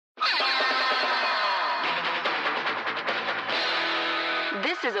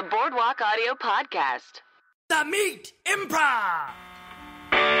This is a Boardwalk Audio podcast. The Meat Improv!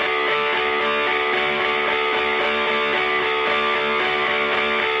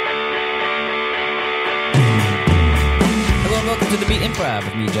 Hello and welcome to The Meat Improv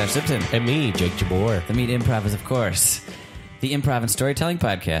with me, Josh Sipton. And me, Jake Jabor. The Meat Improv is, of course, the improv and storytelling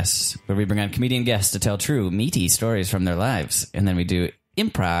podcast where we bring on comedian guests to tell true, meaty stories from their lives. And then we do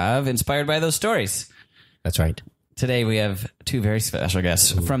improv inspired by those stories. That's right. Today we have two very special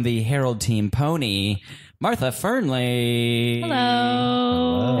guests from the Herald Team Pony, Martha Fearnley.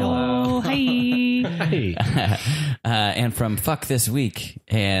 Hello. Hi. Hi. And from Fuck This Week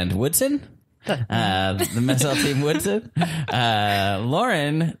and Woodson, the Messel Team Woodson,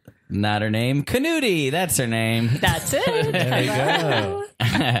 Lauren, not her name, Knutti, that's her name. That's it. There you go.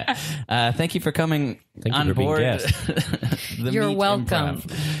 Thank you for coming Thank you on for being board. guest. The You're Meat welcome.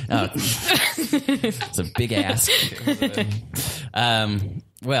 Improv. It's a big ask.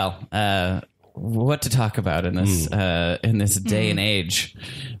 What to talk about in this day and age?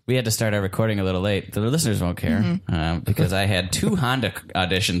 We had to start our recording a little late. The listeners won't care because I had two Honda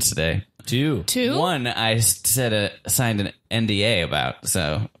auditions today. Two. One I signed an NDA about,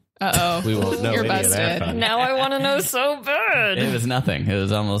 so We won't know You're any of that. busted. Now I want to know so bad. it was nothing. It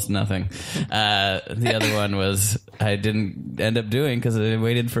was almost nothing. The other one was I didn't end up doing because I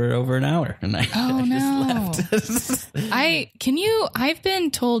waited for over an hour and I just left. I've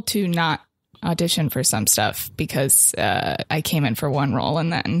been told to not audition for some stuff because I came in for one role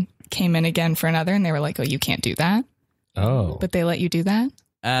and then came in again for another, and they were like, "Oh, you can't do that." Oh. But they let you do that.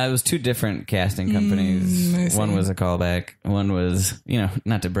 It was two different casting companies. I see. One was a callback. One was,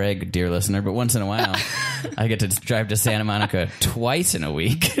 not to brag, dear listener, but once in a while, I get to drive to Santa Monica twice in a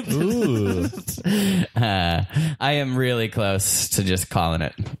week. Ooh. I am really close to just calling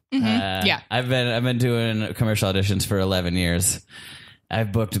it. Yeah. I've been doing commercial auditions for 11 years.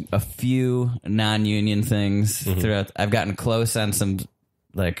 I've booked a few non-union things throughout. I've gotten close on some,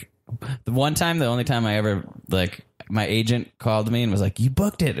 the only time I ever, my agent called me and was like, "You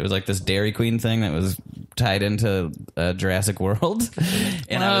booked it." It was like this Dairy Queen thing that was tied into Jurassic World.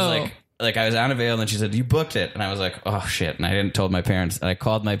 And I was like, I was unavailable and she said, "You booked it." And I was like, "Oh shit." And I didn't told my parents. And I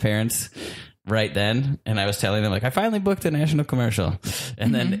called my parents right then. And I was telling them I finally booked a national commercial.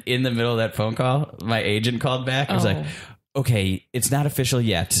 And then in the middle of that phone call, my agent called back and was like, "Okay, it's not official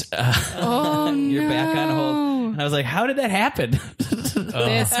yet. You're back on hold." And I was like, "How did that happen?"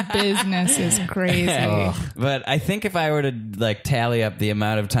 This business is crazy. But I think if I were to tally up the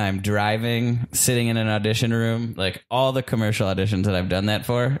amount of time driving, sitting in an audition room, all the commercial auditions that I've done that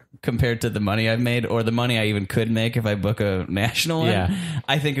for, compared to the money I've made or the money I even could make if I book a national one,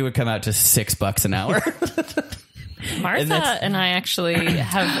 I think it would come out to $6 an hour. Martha and I actually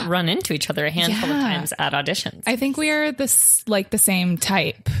have run into each other a handful of times at auditions. I think we are the same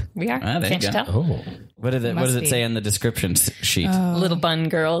type. We are. There Can't you you go. tell? Oh. What does it say on the description sheet? Little bun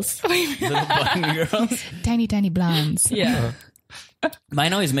girls. Little bun girls. Tiny, tiny blondes. Yeah.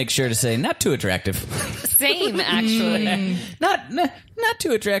 Mine always make sure to say not too attractive. Same, actually. not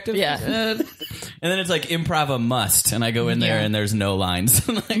too attractive. Yeah. And then it's like improv a must, and I go in there and there's no lines.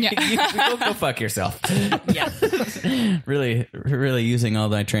 Go fuck yourself. Yeah. Really using all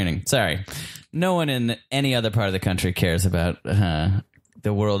my training. Sorry. No one in any other part of the country cares about the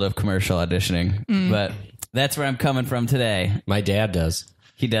world of commercial auditioning, but that's where I'm coming from today. My dad does.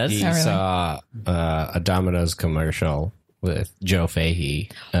 He does? He saw a Domino's commercial with Joe Fahey.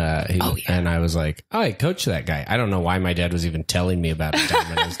 And I was like, "Oh, I coach that guy." I don't know why my dad was even telling me about a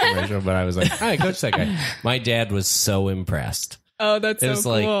Domino's commercial, but I was like, "Oh, I coach that guy." My dad was so impressed. Oh, that's It so was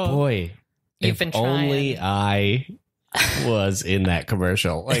cool. like, boy, You've if been trying. only I was in that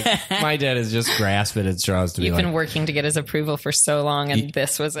commercial. My dad is just grasping at straws to You've be been working to get his approval for so long, and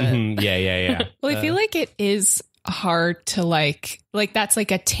this was it. Yeah. Well, I feel like it is hard to that's a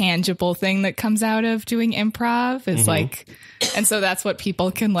tangible thing that comes out of doing improv is and so that's what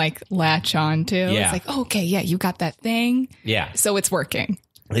people can latch on to. Yeah. It's like, oh, okay, yeah, you got that thing. Yeah. So it's working.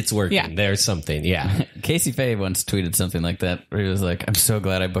 It's working. Yeah. There's something. Yeah. Casey Faye once tweeted something like that where he was like, "I'm so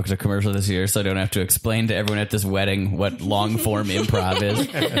glad I booked a commercial this year so I don't have to explain to everyone at this wedding what long form improv is."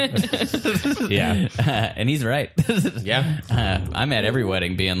 Yeah. And he's right. Yeah. I'm at every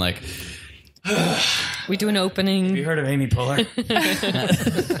wedding being like, We do an opening. "You heard of Amy Poehler?"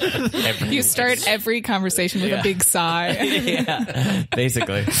 You start every conversation with a big sigh. Yeah,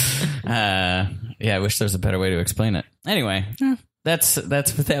 basically. I wish there was a better way to explain it. Anyway,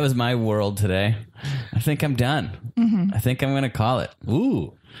 that was my world today. I think I'm done. I think I'm going to call it.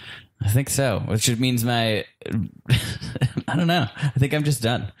 Ooh. I think so, which means I don't know. I think I'm just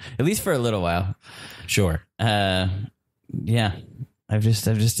done, at least for a little while. Sure. Yeah.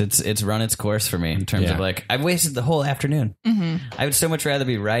 it's run its course for me in terms of like, I've wasted the whole afternoon. I would so much rather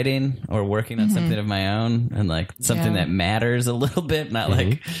be writing or working on something of my own and like something that matters a little bit, not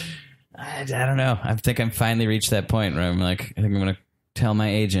like, I don't know. I think I'm finally reached that point where I'm like, I think I'm going to tell my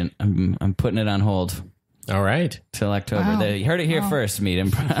agent I'm putting it on hold. All right. Till October. Wow. They heard it here first, Meet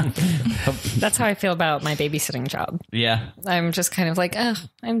Improv. That's how I feel about my babysitting job. Yeah. I'm just kind of like,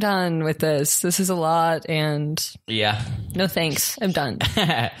 I'm done with this. This is a lot, and no thanks. I'm done.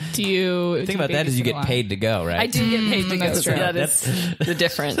 Do you The thing about that is you get paid to go, right? I do get paid to go. That's So true. that is the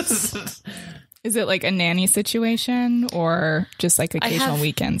difference. Is it like a nanny situation or just like occasional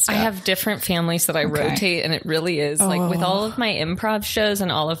weekends? I have different families that I rotate, and it really is like with all of my improv shows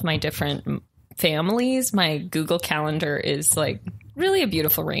and all of my different families, my Google Calendar is like really a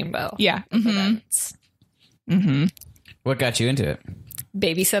beautiful rainbow. Yeah. What got you into it?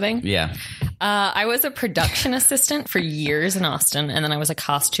 Babysitting. Yeah. I was a production assistant for years in Austin, and then I was a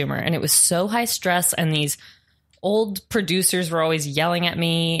costumer, and it was so high stress, and these old producers were always yelling at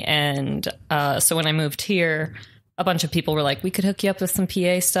me. And so when I moved here, a bunch of people were like, we could hook you up with some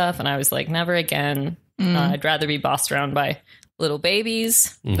PA stuff. And I was like, never again. I'd rather be bossed around by little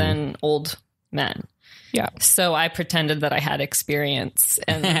babies than old men. Yeah. So I pretended that I had experience,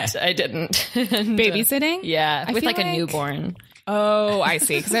 and I didn't. And, Babysitting? Yeah. With feel like a newborn. Oh, I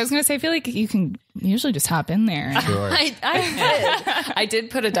see. Because I was going to say, I feel like you can usually just hop in there. Sure. I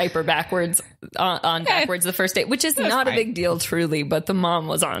did put a diaper backwards on backwards the first day, which is not a big deal, truly. But the mom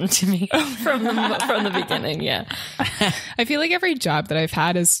was on to me from the beginning. Yeah, I feel like every job that I've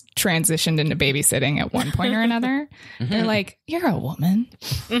had has transitioned into babysitting at one point or another. They're like, "You're a woman.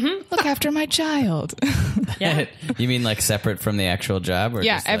 Look after my child." yeah. You mean like separate from the actual job? Or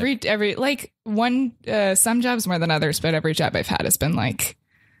Yeah, just every like one some jobs more than others, but every job I've had has been like,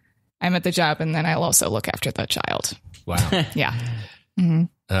 I'm at the job and then I'll also look after the child. Wow. Yeah.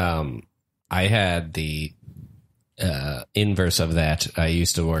 I had the inverse of that. I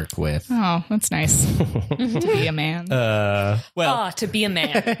used to work with. Oh, that's nice to be a man. To be a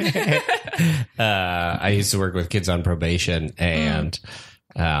man. I used to work with kids on probation, and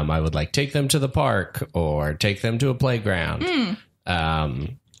I would like take them to the park or take them to a playground.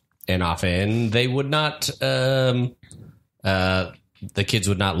 And often they would not, the kids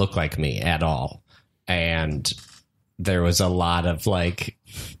would not look like me at all. And there was a lot of like,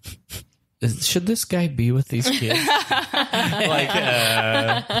 should this guy be with these kids?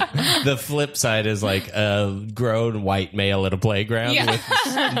 The flip side is like a grown white male at a playground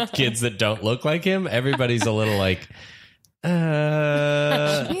with kids that don't look like him. Everybody's a little like,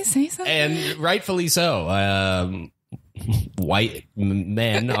 Should we say something? and rightfully so. White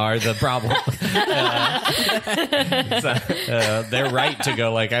men are the problem. They're right to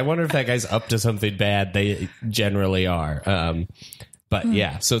go like, I wonder if that guy's up to something bad. They generally are. But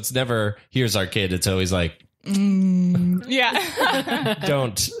yeah, so it's never, here's our kid. It's always like, Yeah.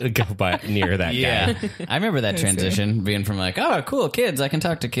 don't go by near that Yeah. guy. I remember that transition being from like, oh, cool, kids. I can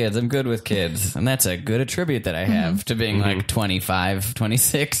talk to kids. I'm good with kids. And that's a good attribute that I have to being like 25,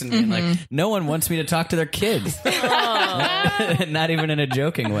 26 and being like, no one wants me to talk to their kids. Not even in a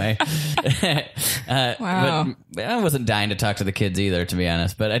joking way. Wow. But I wasn't dying to talk to the kids either, to be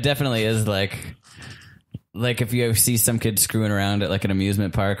honest. But it definitely is like if you see some kid screwing around at like an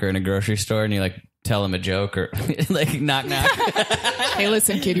amusement park or in a grocery store and you like tell them a joke or like knock knock. Hey,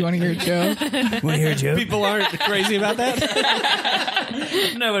 listen, kid, you want to hear a joke? Want to hear a joke? People aren't crazy about that.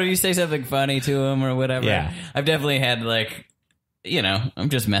 No, but if you say something funny to them or whatever, Yeah. I've definitely had like, you know, I'm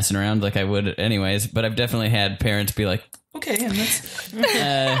just messing around like I would anyways, but I've definitely had parents be like, okay, yeah, that's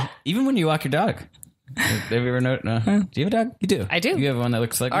even when you walk your dog. Have you ever noticed? No. Do you have a dog? You do. I do. You have one that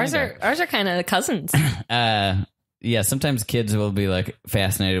looks like Ours my dog. are kind of cousins. Yeah, sometimes kids will be like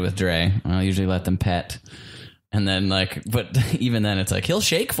fascinated with Dre. I'll usually let them pet. And then like, but even then it's like, he'll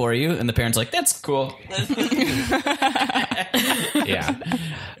shake for you. And the parent's like, that's cool. Yeah.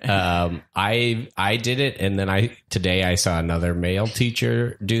 I did it, and then today I saw another male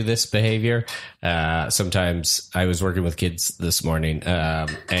teacher do this behavior. Sometimes I was working with kids this morning,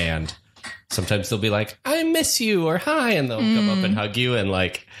 and sometimes they'll be like, I miss you, or hi, and they'll come up and hug you, and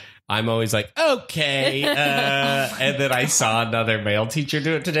like, I'm always like, okay. And then I saw another male teacher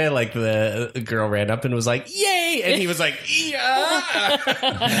do it today. Like the girl ran up and was like, yay. And he was like,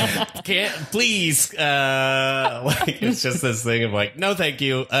 yeah. Can't, please. Like, it's just this thing of like, no, thank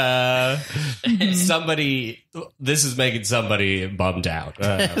you. This is making somebody bummed out.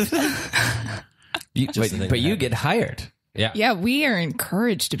 But you get hired. Yeah, we are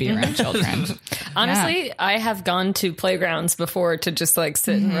encouraged to be around children. Honestly, I have gone to playgrounds before to just like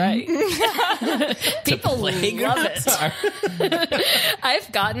sit and write. People love it. I've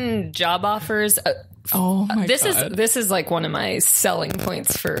gotten job offers. Oh my God. This is like one of my selling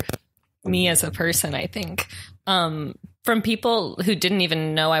points for me as a person, I think. From people who didn't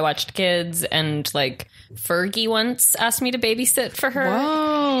even know I watched kids, and like Fergie once asked me to babysit for her.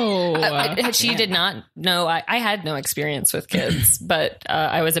 Whoa. She did not know. I had no experience with kids, but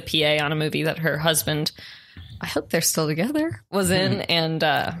I was a PA on a movie that her husband, I hope they're still together, was in, and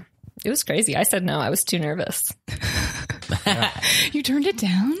it was crazy. I said no. I was too nervous. You turned it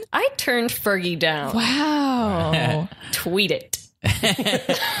down? I turned Fergie down. Wow. Tweet it.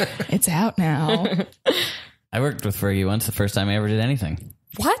 It's out now. I worked with Fergie once, the first time I ever did anything.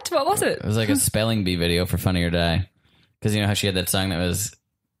 What? What was it? It was like a spelling bee video for Funny or Die. Because you know how she had that song that was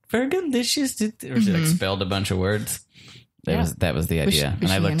Fergalicious, or she like spelled a bunch of words? That was the idea.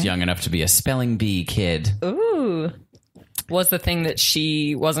 And I looked young enough to be a spelling bee kid. Ooh. Was the thing that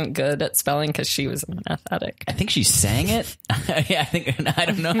she wasn't good at spelling because she was athletic? I think she sang it. Yeah, I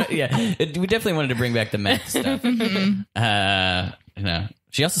don't know. Yeah, we definitely wanted to bring back the math stuff.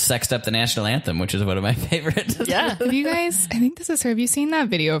 She also sexed up the national anthem, which is one of my favorites. Yeah. Have you guys, I think this is her, have you seen that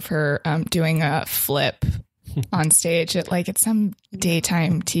video of her doing a flip on stage at like it's some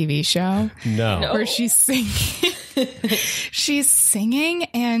daytime TV show? No. Where she's singing. She's singing,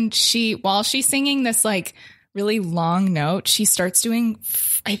 and while she's singing this like really long note, she starts doing,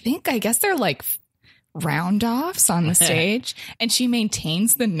 I guess they're like round offs on the stage, and she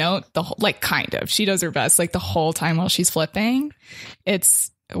maintains the note the whole, like kind of, she does her best like the whole time while she's flipping.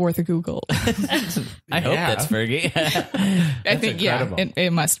 It's worth a Google. I hope that's Fergie. I think incredible. Yeah,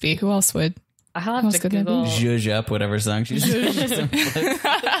 it must be. Who else would? I'll have to Google. Zhuzh up whatever song she's She's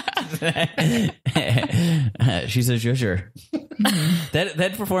a zhuzher.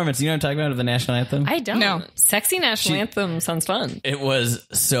 That performance, you know what I'm talking about, of the national anthem? I don't. No. Sexy national anthem sounds fun. It was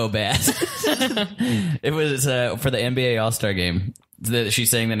so bad. It was for the NBA All-Star game. She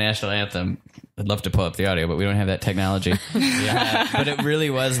sang the national anthem. I'd love to pull up the audio, but we don't have that technology. Yeah, but it really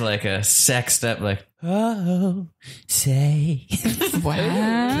was like a sexed up, like, oh, say.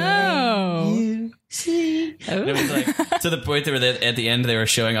 Wow. And it was like, to the point that at the end they were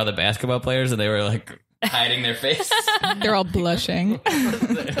showing all the basketball players and they were like hiding their face. They're all blushing.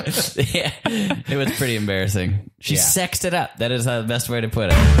 Yeah, it was pretty embarrassing. She sexed it up. That is the best way to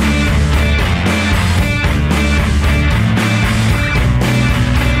put it.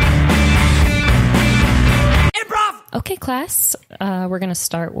 Okay, class. We're going to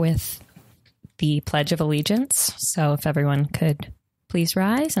start with the Pledge of Allegiance. So if everyone could please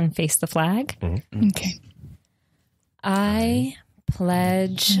rise and face the flag. Okay. I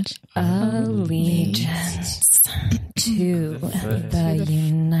pledge allegiance to the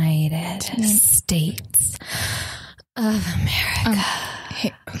United States of America.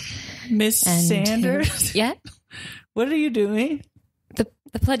 Miss Sanders? Yeah? What are you doing? The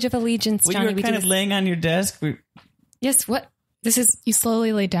Pledge of Allegiance, Well, Johnny. you were kind of laying on your desk. Yes, what? This is... You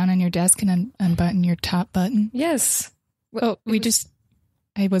slowly lay down on your desk and unbutton your top button. Yes. Oh,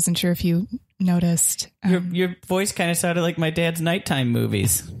 I wasn't sure if you noticed. Your voice kind of sounded like my dad's nighttime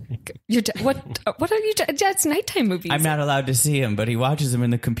movies. What are you... Dad's nighttime movies? I'm not allowed to see him, but he watches them in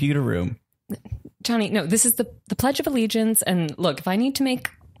the computer room. Johnny, no, this is the Pledge of Allegiance. And look, if I need to make,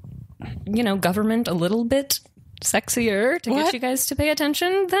 government a little bit sexier to get you guys to pay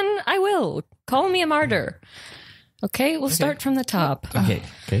attention, then I will. Call me a martyr. Okay, we'll start from the top. Okay.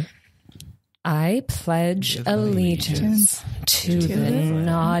 I pledge allegiance to the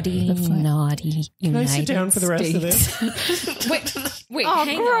naughty United Can I sit down for the rest of this? Wait, Oh,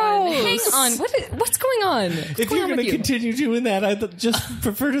 hang gross. on. What's going on? If you're going to continue doing that, I'd just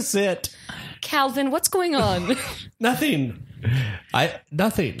prefer to sit. Calvin, what's going on? Nothing.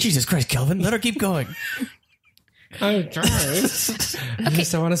 Nothing. Jesus Christ, Kelvin, let her keep going. I'm trying. I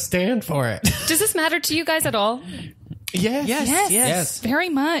just don't want to stand for it. Does this matter to you guys at all? Yes. Very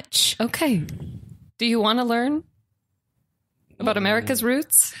much. Okay. Do you want to learn about America's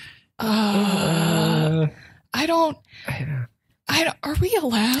roots? I don't. Are we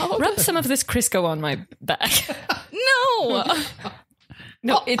allowed? Rub some of this Crisco on my back. No.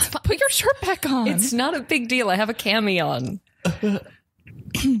 No, Put your shirt back on. It's not a big deal. I have a cami on.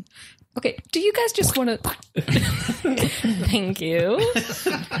 Okay, do you guys just want to... Thank you.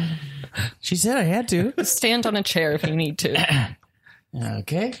 She said I had to. Stand on a chair if you need to.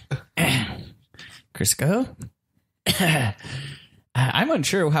 Okay. Crisco? I'm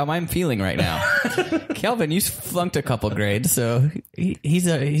unsure how I'm feeling right now. Kelvin, you flunked a couple grades, so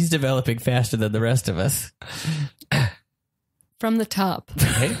he's developing faster than the rest of us. from the top.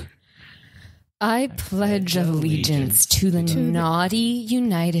 Okay. I pledge allegiance to the naughty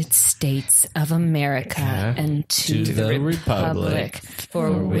United States of America and to the republic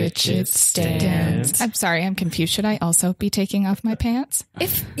for which it stands. I'm sorry, I'm confused. Should I also be taking off my pants?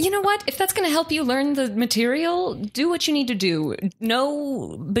 If you know what, if that's going to help you learn the material, do what you need to do.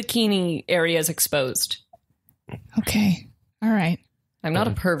 No bikini areas exposed. Okay. All right. I'm not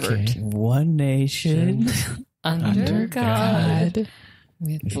a pervert. One nation Under God.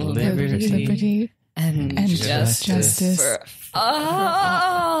 With liberty and justice.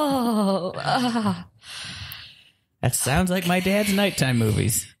 That sounds like my dad's nighttime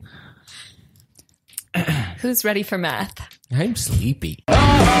movies. Who's ready for math? I'm sleepy.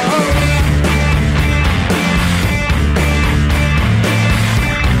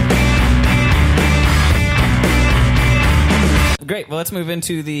 Great. Well, let's move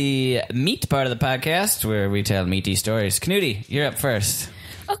into the meat part of the podcast where we tell meaty stories. Knutti, you're up first.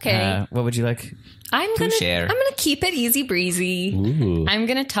 Okay. What would you like? I'm gonna share? keep it easy breezy. Ooh. I'm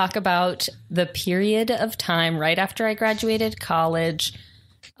gonna talk about the period of time right after I graduated college,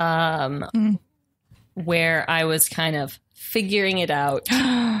 where I was kind of figuring it out.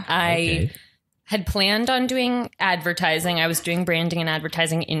 I had planned on doing advertising. I was doing branding and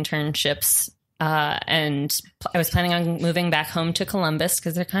advertising internships. And I was planning on moving back home to Columbus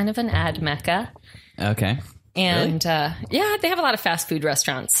because they're kind of an ad mecca. Okay. And yeah, they have a lot of fast food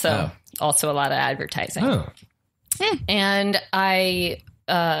restaurants, so also a lot of advertising. Oh. And I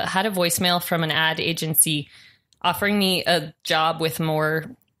had a voicemail from an ad agency offering me a job with more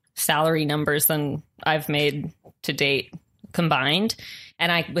salary numbers than I've made to date combined.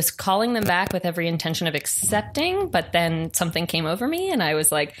 And I was calling them back with every intention of accepting, but then something came over me and I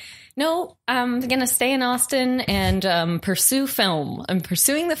was like, no, I'm going to stay in Austin and pursue film. I'm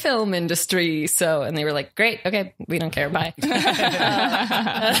pursuing the film industry. So, and they were like, great. Okay. We don't care. Bye. And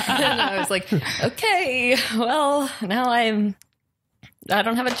I was like, okay, well, now I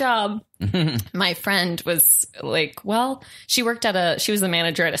don't have a job. My friend was like, well, she was the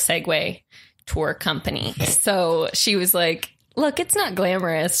manager at a Segway tour company. So she was like, look, it's not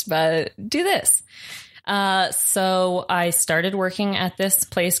glamorous, but do this. So I started working at this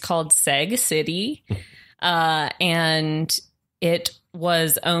place called Seg City, and it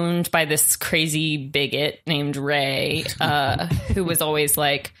was owned by this crazy bigot named Ray, who was always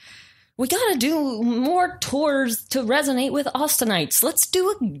like, we got to do more tours to resonate with Austinites. Let's do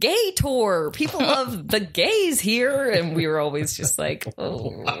a gay tour. People love the gays here. And we were always just like,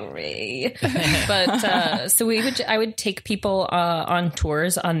 oh, Ray. But so I would take people on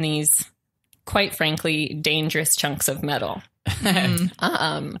tours on these, quite frankly, dangerous chunks of metal.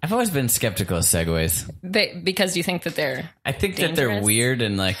 I've always been skeptical of Segways. Because you think that they're I think dangerous? that they're weird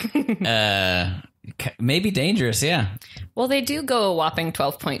and like maybe dangerous, yeah. Well, they do go a whopping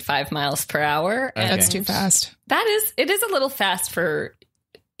 12.5 miles per hour. And That's too fast. it is a little fast for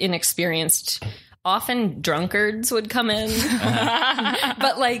inexperienced. Often drunkards would come in.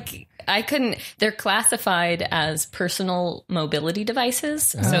 But like they're classified as personal mobility devices.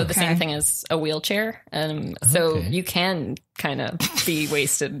 So the same thing as a wheelchair. So you can kind of be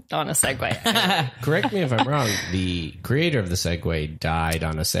wasted on a Segway. Correct me if I'm wrong. The creator of the Segway died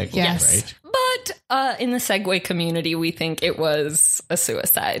on a Segway, Yes. right? But in the Segway community, we think it was a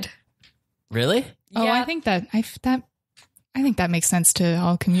suicide. Really? Oh, Yeah. I think that makes sense to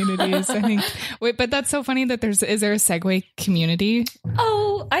all communities. I think. Wait, but that's so funny that is there a Segway community?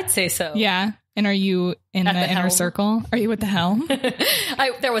 Oh, I'd say so. Yeah. And are you in At the the inner helm? circle? Are you at the helm?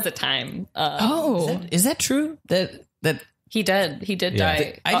 There was a time. Is that true? That He did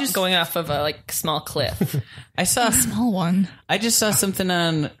die. I just- going off of a small cliff. I saw Small one. I just saw something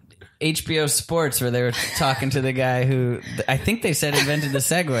on HBO Sports where they were talking to the guy who I think they said invented the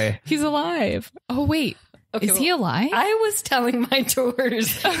Segway. He's alive. Oh wait, Okay, is he alive? I was telling my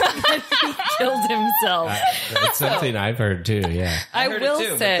tours that he killed himself. That's something I've heard too, yeah. I heard will it too,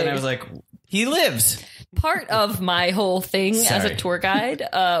 but say then I was like, he lives. part of my whole thing as Sorry. a tour guide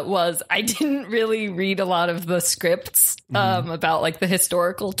was I didn't really read a lot of the scripts about the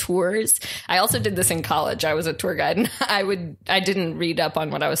historical tours. I also did this in college. I was a tour guide and I didn't read up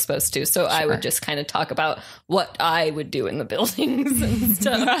on what I was supposed to. So I would just kind of talk about what I would do in the buildings and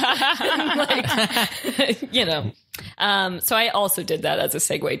stuff. So I also did that as a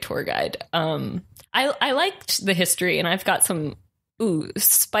Segway tour guide. I liked the history and I've got some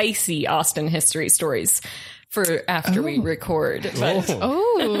spicy Austin history stories for after we record. But,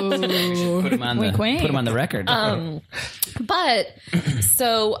 Oh, Put him on wink, wink. Put him on the record. but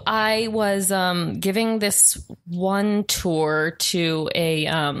so I was giving this one tour to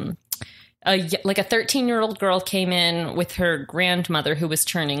like a 13-year-old girl came in with her grandmother who was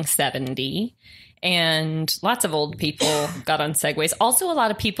turning 70. And lots of old people got on Segways. Also, a lot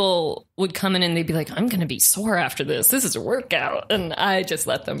of people would come in and they'd be like, I'm going to be sore after this. This is a workout. And I just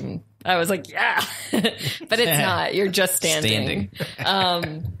let them. I was like, yeah. But it's not. You're just standing. So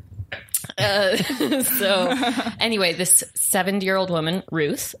anyway, this 70-year-old woman,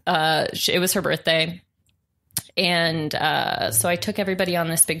 Ruth, it was her birthday. And so I took everybody on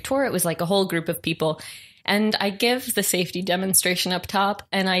this big tour. It was like a whole group of people. And I give the safety demonstration up top,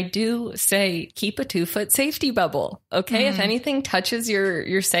 and I do say, keep a 2-foot safety bubble. Okay. If anything touches your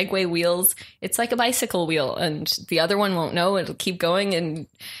Segway wheels, it's like a bicycle wheel, and the other one won't know. It'll keep going. And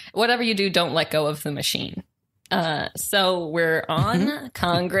whatever you do, don't let go of the machine. So we're on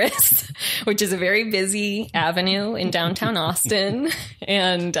Congress, which is a very busy avenue in downtown Austin,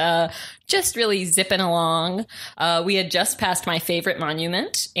 and just really zipping along. We had just passed my favorite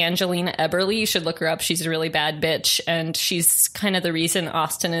monument, Angelina Eberly. You should look her up. She's a really bad bitch, and she's kind of the reason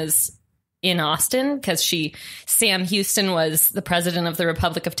Austin is in Austin, because Sam Houston was the president of the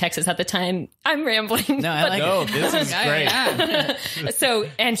Republic of Texas at the time. I'm rambling. No, I like it. This is great. So,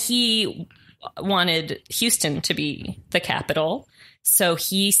 and he wanted Houston to be the capital. So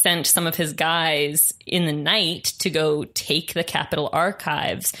he sent some of his guys in the night to go take the Capitol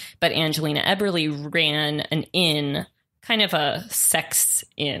archives. But Angelina Eberly ran an inn, kind of a sex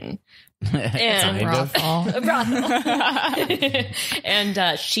inn. And A brothel.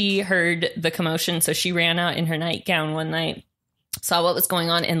 And she heard the commotion. So she ran out in her nightgown one night, saw what was going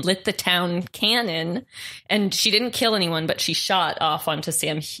on, and lit the town cannon. And she didn't kill anyone, but she shot off onto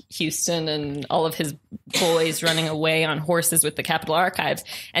Sam Houston and all of his boys running away on horses with the Capitol archives.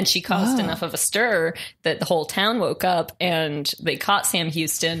 And she caused enough of a stir that the whole town woke up, and they caught Sam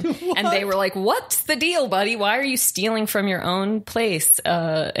Houston. And they were like, what's the deal, buddy? Why are you stealing from your own place?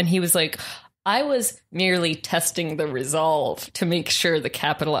 And he was like, I was merely testing the resolve to make sure the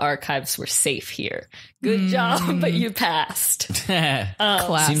Capitol archives were safe here. Good job, but you passed.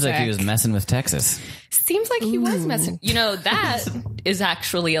 Seems like he was messing with Texas. Seems like he was messing. You know, that is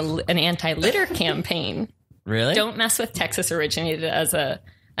actually an anti-litter campaign. Really? Don't Mess with Texas originated as an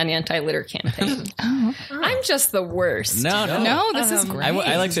anti-litter campaign. I'm just the worst. No, this is great.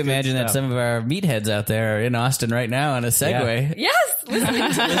 I like to imagine that some of our meatheads out there are in Austin right now on a Segway. Yes,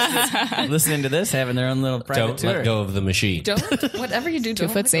 Listening to this, having their own little private Don't tour. let go of the machine. Whatever you do, don't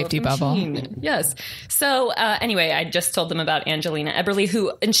 2-foot let go safety of the bubble. machine. Yes. So anyway, I just told them about Angelina Eberly,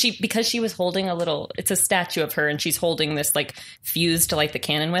 because she was holding it's a statue of her, and she's holding this like fuse to light the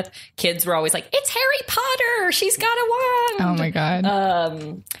cannon with. Kids were always like, it's Harry Potter. She's got a wand. Oh my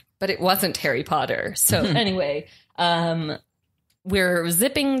God. But it wasn't Harry Potter. So anyway, we're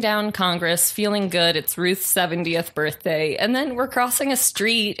zipping down Congress, feeling good. It's Ruth's 70th birthday. And then we're crossing a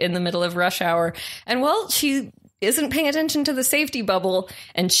street in the middle of rush hour. And she isn't paying attention to the safety bubble,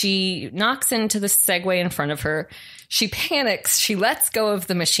 and she knocks into the Segway in front of her. She panics. She lets go of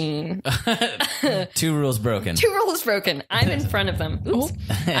the machine. 2 rules broken. 2 rules broken. I'm in front of them. Oops.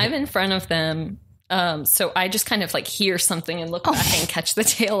 I'm in front of them. So I just kind of like hear something and look back and catch the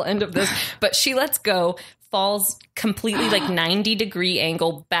tail end of this. But she lets go, falls completely like 90-degree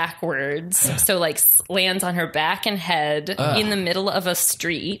angle backwards. So like lands on her back and head in the middle of a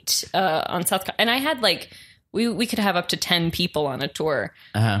street on South. And I had like, we could have up to 10 people on a tour.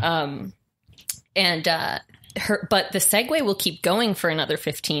 But the Segway will keep going for another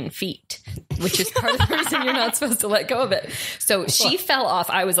 15 feet, which is part of the reason you're not supposed to let go of it. So she fell off.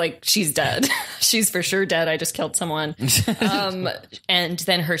 I was like, she's dead. She's for sure dead. I just killed someone. And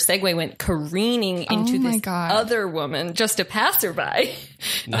then her Segway went careening into this other woman, just a passerby.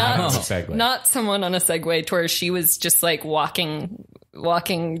 Not someone on a Segway tour. She was just like walking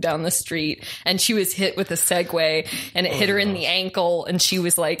down the street, and she was hit with a Segway, and it hit her in the ankle, and she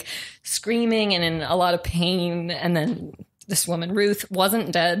was like screaming and in a lot of pain. And then this woman, Ruth,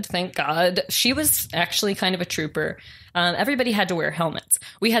 wasn't dead, thank God. She was actually kind of a trooper. Everybody had to wear helmets.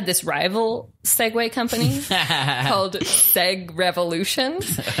 We had this rival Segway company called Seg Revolution,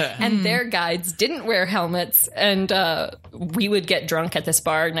 and their guides didn't wear helmets. And we would get drunk at this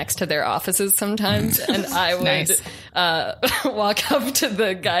bar next to their offices sometimes, and I would walk up to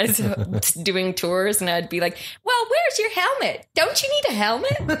the guys doing tours, and I'd be like, well, where's your helmet? Don't you need a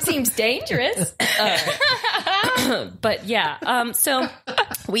helmet? Seems dangerous. But yeah, so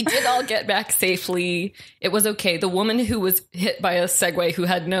we did all get back safely. It was okay. The woman who was hit by a Segway, who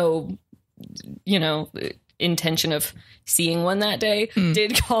had no, intention of seeing one that day,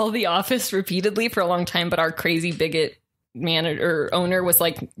 did call the office repeatedly for a long time, but our crazy bigot manager or owner was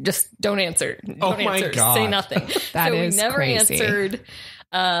like, just don't answer. Don't answer. My God. Say nothing. That so is we never crazy. answered.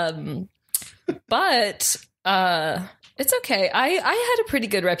 But it's okay. I had a pretty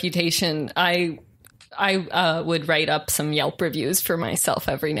good reputation. I would write up some Yelp reviews for myself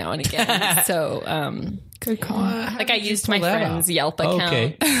every now and again. So, Good call. like I used my pull that friend's off? Yelp account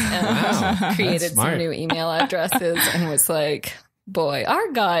Okay. and created smart. some new email addresses and was like, boy,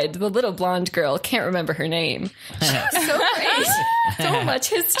 our guide, the little blonde girl, can't remember her name. So great. So much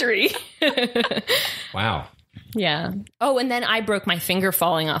history. Wow. Yeah. Oh, and then I broke my finger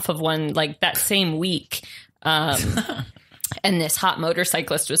falling off of one like that same week. And this hot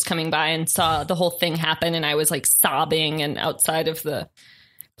motorcyclist was coming by and saw the whole thing happen, and I was like sobbing and outside of the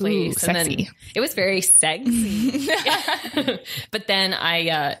place. Ooh, and sexy. then it was very sexy. But then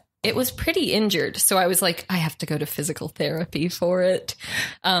it was pretty injured, so I was like, I have to go to physical therapy for it.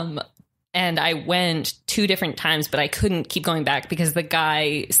 And I went 2 different times, but I couldn't keep going back because the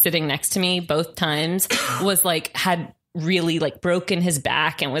guy sitting next to me both times was like, had really like broken his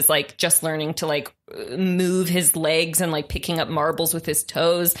back and was like just learning to like move his legs and like picking up marbles with his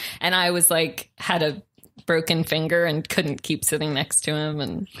toes. And I was like, had a broken finger and couldn't keep sitting next to him.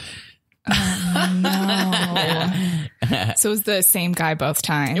 And No. So it was the same guy both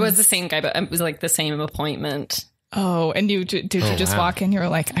times. it was the same guy, but it was like the same appointment. Oh, and did you just wow. walk in? You were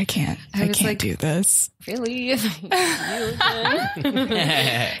like, I can't was like- do this. Really? You again?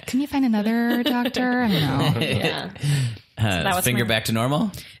 Can you find another doctor? I don't know. Yeah. that was Finger my- back to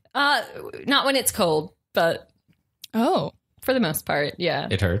normal? Not when it's cold, but Oh, for the most part, yeah.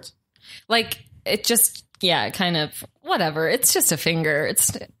 It hurts. Like it just, yeah, kind of whatever. It's just a finger.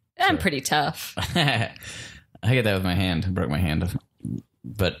 I'm pretty tough. I get that with my hand. I broke my hand.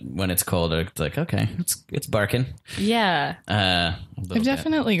 But when it's cold, it's like, okay, it's barking. Yeah. A little I've bit.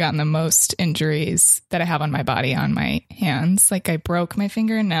 definitely gotten the most injuries that I have on my body on my hands. Like I broke my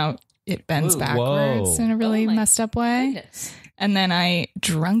finger and now it bends Ooh, backwards whoa. in a really Oh my messed up way. Goodness. And then I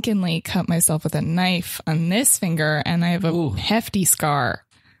drunkenly cut myself with a knife on this finger and I have a hefty scar.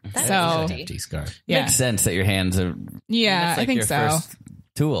 That's So- hefty. Empty scar. Yeah. Makes sense that your hands are. Yeah, that's like I think your so. first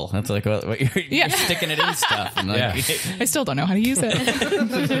tool. That's like what you're Yeah. sticking it in stuff. And like, I still don't know how to use it.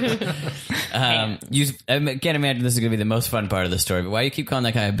 I can't imagine this is going to be the most fun part of the story. But why do you keep calling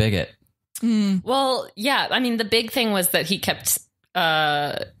that guy a bigot? Well, yeah. I mean, the big thing was that he kept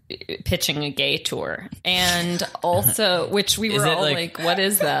pitching a gay tour, and also, which we Is were it all like- like, "What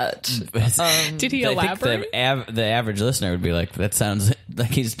is that?" Did he I elaborate? think the average listener would be like, that sounds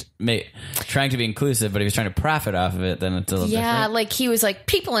like he's trying to be inclusive, but he was trying to profit off of it. Then it's a little Yeah, different. like he was like,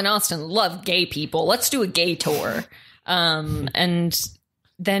 people in Austin love gay people. Let's do a gay tour. And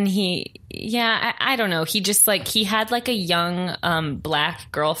then I don't know. He just like, he had like a young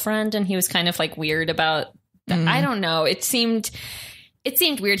black girlfriend and he was kind of like weird about that. I don't know. It seemed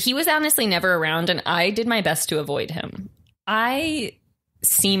weird. He was honestly never around and I did my best to avoid him. I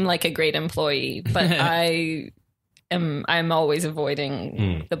seem like a great employee, but I'm always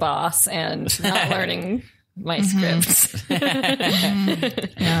avoiding the boss and not learning my scripts.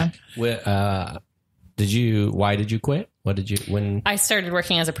 Yeah. Why did you quit? When? I started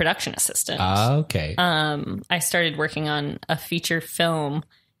working as a production assistant. Okay. I started working on a feature film,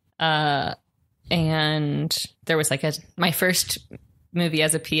 and there was like my first movie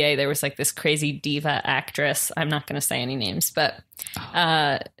as a PA. There was like this crazy diva actress. I'm not going to say any names, but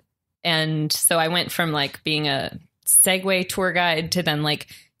and so I went from like being a Segway tour guide to then like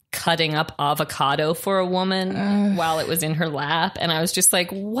cutting up avocado for a woman while it was in her lap, and I was just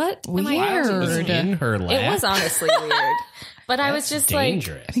like, "What? am I Weird. was doing?" in her lap. It was honestly weird, but I was just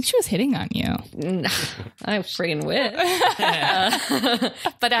dangerous. I think she was hitting on you. I freaking wish.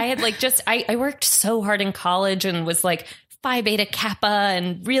 But I had like I worked so hard in college and was like Phi Beta Kappa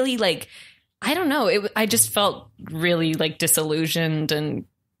and really like, I don't know. I just felt really like disillusioned, and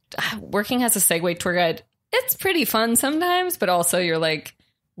working as a Segway tour guide, it's pretty fun sometimes, but also you're like,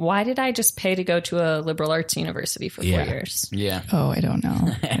 why did I just pay to go to a liberal arts university for 4 years? Yeah. Oh, I don't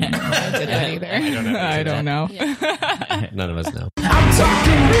know. I don't know how I did that either. I don't know. None of us know.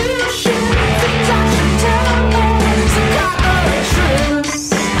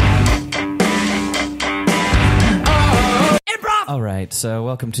 All right. So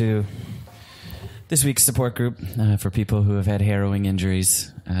welcome to this week's support group for people who have had harrowing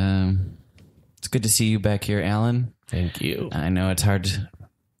injuries. It's good to see you back here, Alan. Thank you. I know it's hard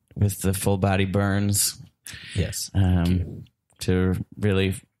with the full body burns Yes. to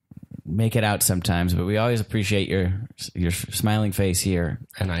really make it out sometimes, but we always appreciate your smiling face here.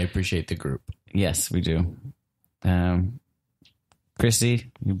 And I appreciate the group. Yes, we do. Christy,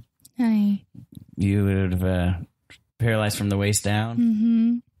 Hi. you would have paralyzed from the waist down.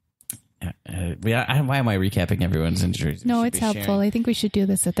 Mm-hmm. why am I recapping everyone's injuries? No, We should it's be helpful. sharing. I think we should do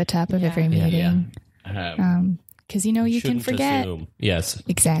this at the top of every meeting. Because you can Shouldn't forget. assume. Yes.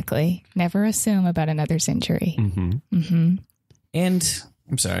 Exactly. Never assume about another's injury. And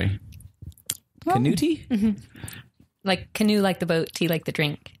I'm sorry. Knutti? Like canoe, like the boat, tea, like the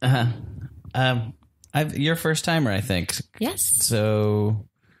drink. You're a first timer, I think. Yes. So,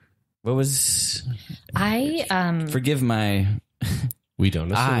 what was? I Forgive my We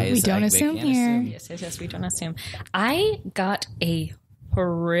don't assume. eyes. We don't I assume can't here. Yes, we don't assume. I got a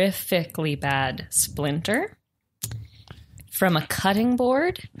horrifically bad splinter from a cutting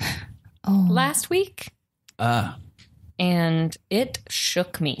board last week, and it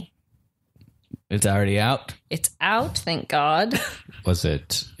shook me. It's already out. It's out, thank God. Was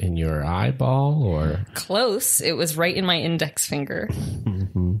it in your eyeball or? Close. It was right in my index finger.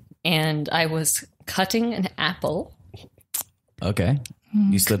 And I was cutting an apple. Okay.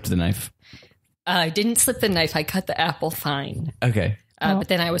 You slipped the knife. I didn't slip the knife. I cut the apple fine. Okay. But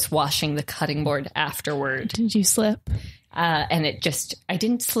then I was washing the cutting board afterward. Did you slip? And I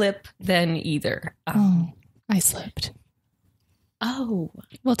didn't slip then either. I slipped. Oh.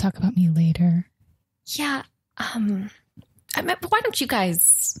 We'll talk about me later. Yeah. Why don't you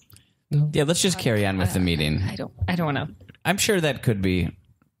guys? Yeah, let's just carry on with the meeting. I don't want to. I'm sure that could be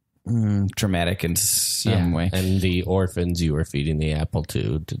traumatic in some way. And the orphans you were feeding the apple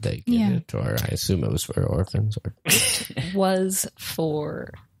to, did they get it? Or I assume it was for orphans. Or Was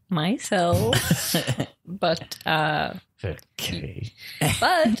for myself, but okay.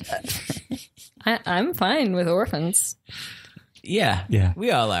 I'm fine with orphans. Yeah, we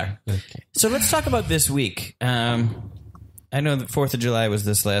all are. Okay. So let's talk about this week. I know the 4th of July was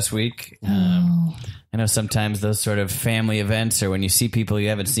this last week. I know sometimes those sort of family events or when you see people you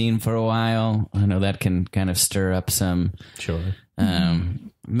haven't seen for a while, I know that can kind of stir up some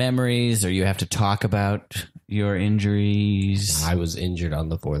memories, or you have to talk about your injuries. I was injured on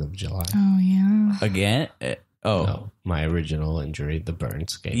the 4th of July. Oh, yeah. Again? No, my original injury, the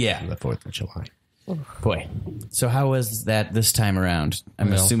burns came on the 4th of July. Boy. So how was that this time around?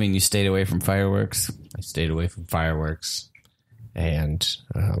 I'm assuming you stayed away from fireworks. I stayed away from fireworks and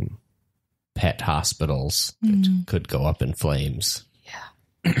pet hospitals that could go up in flames.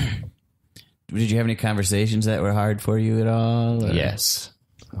 Did you have any conversations that were hard for you at all? Or? Yes.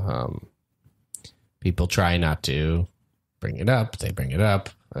 People try not to bring it up. They bring it up.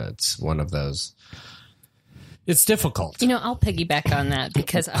 It's one of those. It's difficult. I'll piggyback on that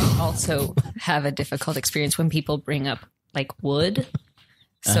because I also have a difficult experience when people bring up like wood.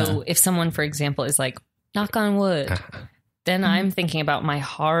 So if someone, for example, is like, knock on wood, then I'm thinking about my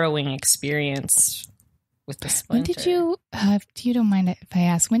harrowing experience with the splinter. When did you, if you don't mind if I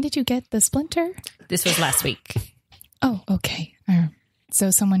ask, when did you get the splinter? This was last week. Oh, okay.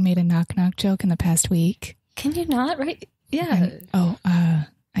 So someone made a knock-knock joke in the past week. Can you not? Right? Yeah. I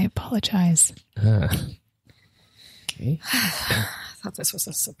apologize. Okay. I thought this was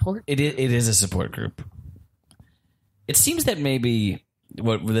a support. It is a support group. It seems that maybe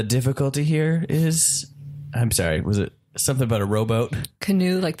what the difficulty here is, I'm sorry, was it something about a rowboat?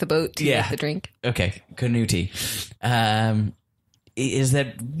 Canoe, like the boat, tea, like the drink. Okay, Knutti. Is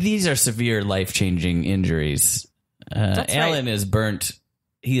that these are severe life-changing injuries. That's Alan is burnt.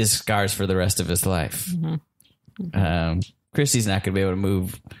 He has scars for the rest of his life. Christy's not going to be able to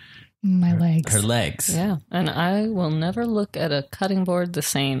move My legs. her legs. Yeah. And I will never look at a cutting board the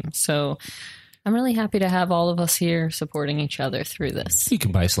same. So I'm really happy to have all of us here supporting each other through this. You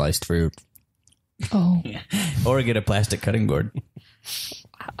can buy sliced fruit. Oh. Or get a plastic cutting board.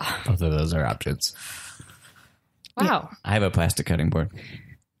 Both of those are options. Wow. I have a plastic cutting board.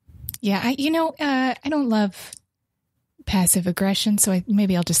 Yeah, I don't love passive aggression, so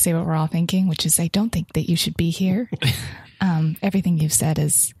maybe I'll just say what we're all thinking, which is I don't think that you should be here. Everything you've said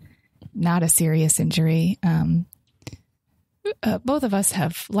is not a serious injury. Both of us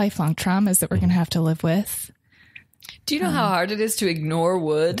have lifelong traumas that we're going to have to live with. Do you know how hard it is to ignore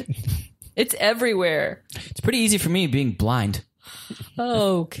wood? It's everywhere. It's pretty easy for me being blind.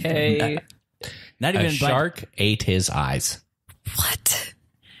 Okay. Not A even shark ate his eyes. What?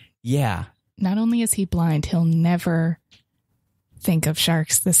 Yeah. Not only is he blind, he'll never think of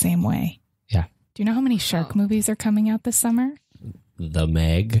sharks the same way. Yeah. Do you know how many shark movies are coming out this summer? The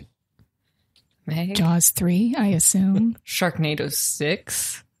Meg. Meg? Jaws 3, I assume. Sharknado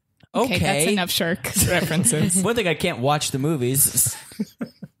 6. Okay. That's enough shark references. One thing, I can't watch the movies.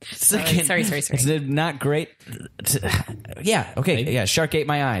 Second, Sorry. It's not great. Yeah. Okay. Yeah. Shark ate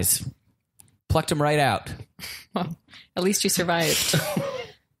my eyes. Plucked them right out. Well, at least you survived.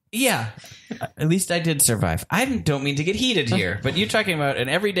 Yeah. At least I did survive. I don't mean to get heated here, but you're talking about an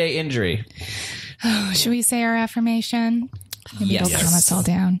everyday injury. Oh, should we say our affirmation? Maybe Yes. it'll calm us all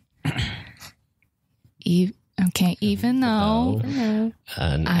down. Even though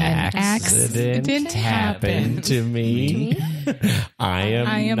An accident happened to me, I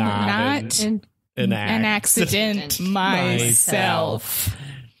am not an accident myself.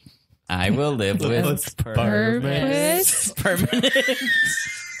 I will live with Purpose. permanent.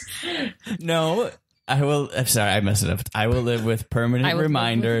 No, I will. I'm sorry, I messed it up. I will live with permanent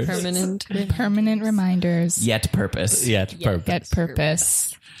reminders. Permanent reminders. Yet purpose. Yet purpose. Get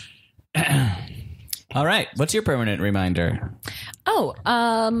purpose. All right. What's your permanent reminder? Oh,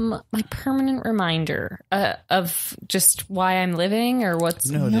 my permanent reminder of just why I'm living or what's.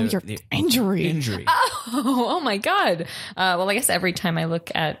 No, your injury. Injury. Oh my God. Well, I guess every time I look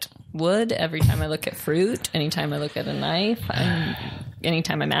at wood, every time I look at fruit, anytime I look at a knife,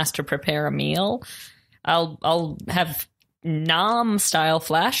 anytime I'm asked to prepare a meal, I'll have Nom style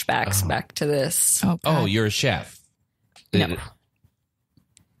flashbacks back to this. Oh, God. Oh, you're a chef. No.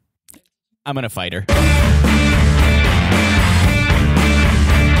 I'm gonna fight her.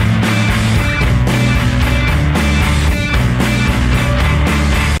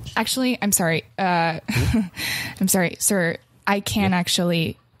 Actually, I'm sorry. I'm sorry, sir. I can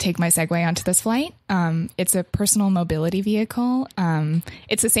actually take my Segway onto this flight. It's a personal mobility vehicle.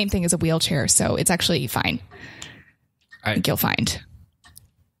 It's the same thing as a wheelchair, so it's actually fine. I think you'll find.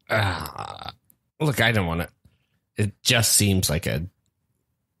 Look, I don't want to. It just seems like a.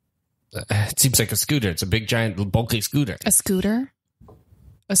 It seems like a scooter. It's a big, giant, bulky scooter. A scooter?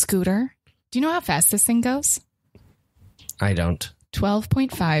 A scooter? Do you know how fast this thing goes? I don't.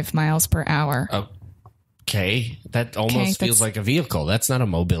 12.5 miles per hour. Okay. That almost feels like a vehicle. That's not a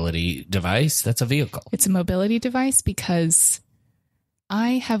mobility device. That's a vehicle. It's a mobility device because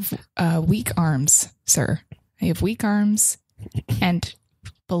I have weak arms, sir. I have weak arms and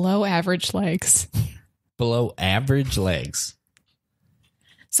below average legs. Below average legs.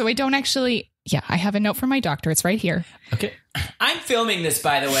 So I don't actually... Yeah, I have a note from my doctor. It's right here. Okay. I'm filming this,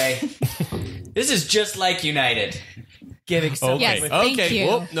 by the way. This is just like United. Giving someone Yes, with thank you.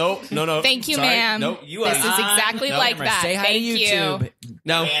 Whoop, no. Thank you, Sorry. ma'am. No, you are This is exactly like that. Say hi Thank to you. YouTube.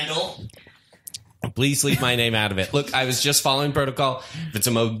 No. Randall. Please leave my name out of it. Look, I was just following protocol. If it's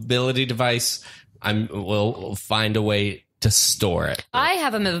a mobility device, we'll find a way to store it. I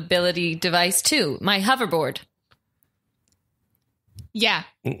have a mobility device too, my hoverboard. Yeah.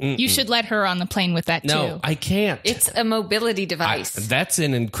 You should let her on the plane with that, No, too. I can't. It's a mobility device. That's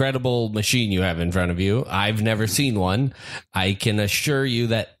an incredible machine you have in front of you. I've never seen one. I can assure you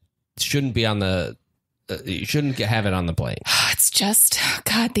that shouldn't be on the. You shouldn't have it on the plane. It's just,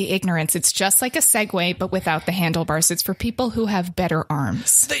 God, the ignorance. It's just like a Segway, but without the handlebars. It's for people who have better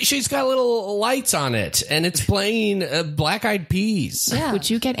arms. She's got little lights on it, and it's playing Black Eyed Peas. Yeah. Would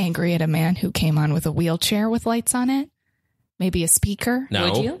you get angry at a man who came on with a wheelchair with lights on it? Maybe a speaker?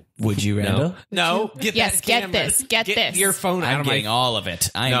 No. Would you? Would you, Randall? No. Get Yes, that get camera. this. Get this. Your phone out I'm of my getting all of it.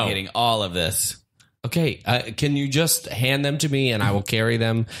 I am No. getting all of this. Okay, can you just hand them to me and I will carry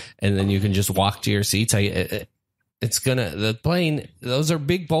them, and then you can just walk to your seats? It's gonna the plane. Those are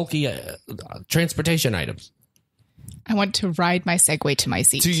big, bulky transportation items. I want to ride my Segway to my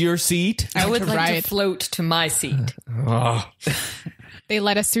seat. To your seat. I would like ride. to float to my seat. Oh, They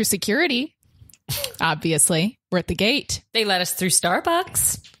let us through security. Obviously, we're at the gate. They let us through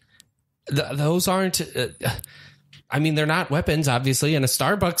Starbucks. those aren't. I mean, they're not weapons, obviously, and a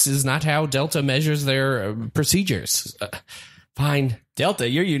Starbucks is not how Delta measures their procedures. Fine, Delta,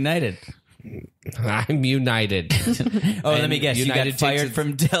 you're United. I'm United. Oh, let me guess. United You got fired takes it-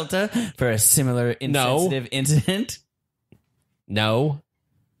 from Delta for a similar insensitive incident? No,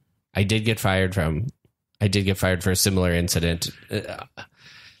 I did get fired for a similar incident.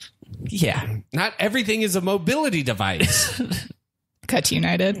 Yeah. Not everything is a mobility device. Cut to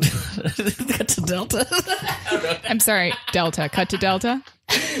United. Got to Delta? I'm sorry, Delta. Cut to Delta.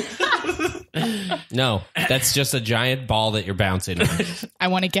 No, that's just a giant ball that you're bouncing. I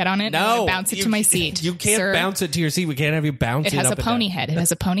want to get on it. I want to bounce it to my seat. You can't Sir, bounce it to your seat. We can't have you bounce It it has up a and pony down. head. It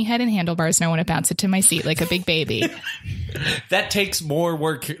has a pony head and handlebars, and I want to bounce it to my seat like a big baby. That takes more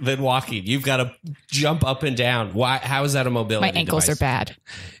work than walking. You've got to jump up and down. Why? How is that a mobility My ankles device? are bad.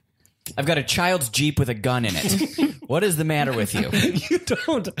 I've got a child's Jeep with a gun in it. What is the matter with you? You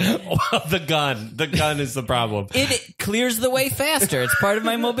don't. Well, the gun. The gun is the problem. It clears the way faster. It's part of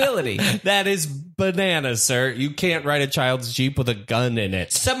my mobility. That is bananas, sir. You can't ride a child's Jeep with a gun in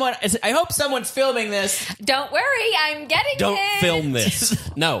it. I hope someone's filming this. Don't worry, I'm getting Don't it. film this.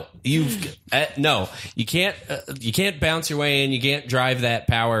 No, no. You can't bounce your way in. You can't drive that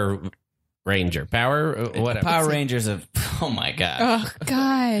Power Ranger. Whatever. Power Rangers of. Oh my god. Oh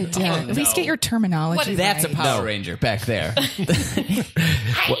God! At least get your terminology. That's right. a Power Ranger back there.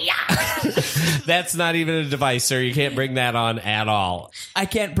 That's not even a device, sir. You can't bring that on at all. I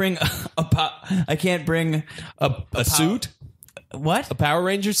can't bring a suit. What? A Power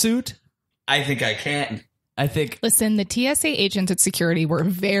Ranger suit? I think I can. I think. Listen, the TSA agents at security were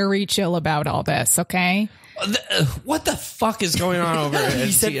very chill about all this. Okay. What the fuck is going on over here?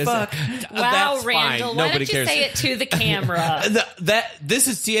 You said fuck. Wow, That's Randall, fine. why Nobody don't you cares. say it to the camera? This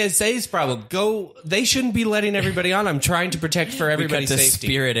is TSA's problem. They shouldn't be letting everybody on. I'm trying to protect for We cut everybody's to safety.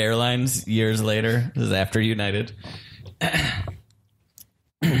 Spirit Airlines years later. This is after United.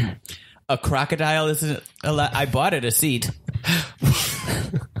 A crocodile isn't allowed. I bought it a seat.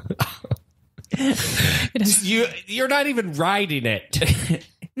 You're not even riding it.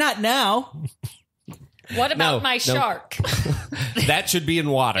 Not now. What about No, my no. shark? That should be in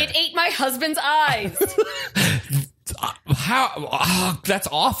water. It ate my husband's eyes. How? Oh, that's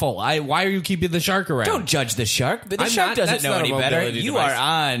awful. Why are you keeping the shark around? Don't judge the shark. But the I'm shark not- doesn't that's know not a any better. mobility You device.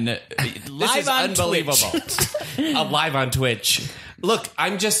 are on This live is on unbelievable. Twitch. Live on Twitch. Look,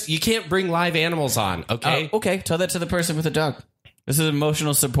 you can't bring live animals on, okay? Okay, tell that to the person with the dog. This is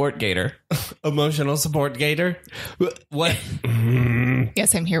emotional support gator. Emotional support gator? What?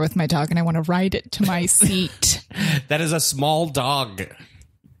 Yes, I'm here with my dog, and I want to ride it to my seat. That is a small dog.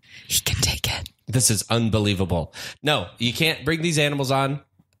 He can take it. This is unbelievable. No, you can't bring these animals on.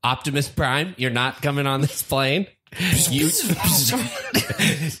 Optimus Prime, you're not coming on this plane.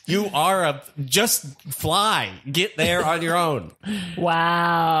 You are just fly. Get there on your own.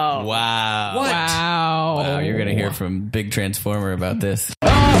 Wow. Wow. What? Wow. Wow, you're going to hear from Big Transformer about this.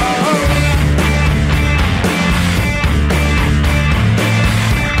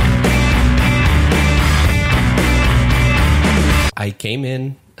 I came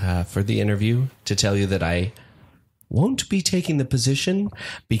in for the interview to tell you that I won't be taking the position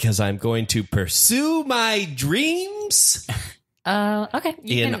because I'm going to pursue my dreams Okay.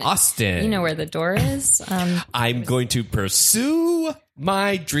 in Austin. You know where the door is. I'm going to pursue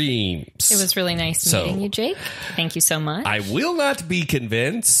my dreams. It was really nice So- meeting you, Jake. Thank you so much. I will not be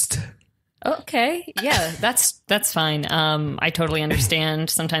convinced. Okay. Yeah, that's fine. I totally understand.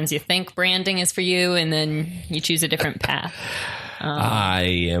 Sometimes you think branding is for you and then you choose a different path. I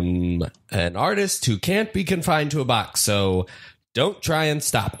am an artist who can't be confined to a box, so don't try and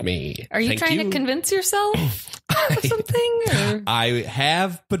stop me. Are you Thank trying to convince yourself of something? Or? I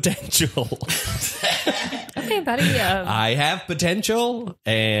have potential. Okay, buddy. I have potential,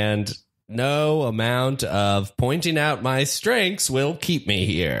 and no amount of pointing out my strengths will keep me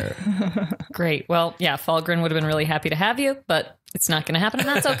here. Great. Well, yeah, Falgren would have been really happy to have you, but it's not going to happen, and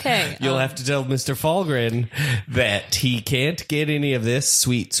that's okay. You'll have to tell Mr. Falgren that he can't get any of this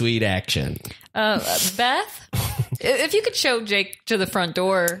sweet, sweet action. Beth, if you could show Jake to the front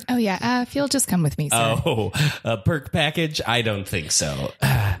door. Oh, yeah. If you'll just come with me, sir. Oh, a perk package? I don't think so.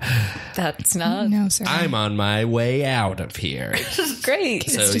 That's not No, sir. I'm on my way out of here. great.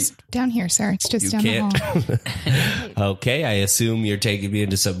 It's just down here, sir. It's just You down the can't. hall. Okay, I assume you're taking me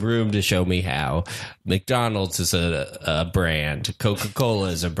into some room to show me how McDonald's is a brand, Coca-Cola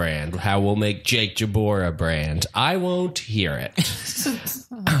is a brand, how we'll make Jake Jabor a brand. I won't hear it.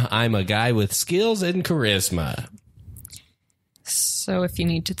 I'm a guy with skills and charisma. So if you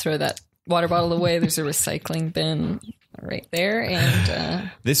need to throw that water bottle away, there's a recycling bin right there.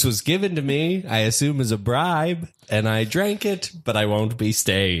 And This was given to me, I assume, as a bribe, and I drank it, but I won't be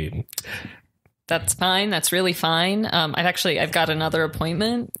staying. that's fine. That's really fine. I've got another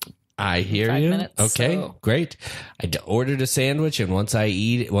appointment. I hear 5 you. minutes, Okay, so- great. ordered a sandwich, and once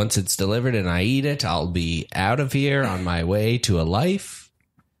it's delivered and I eat it, I'll be out of here on my way to a life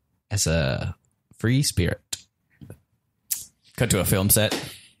as a free spirit. Cut to a film set.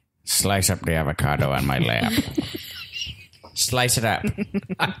 Slice up the avocado on my lap. Slice it up.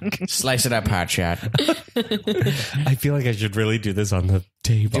 Slice it up, hotshot. I feel like I should really do this on the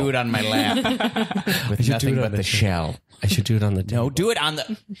table. Do it on my lap. With should nothing do it but on the the shell. I should do it on the table. No, do it on the...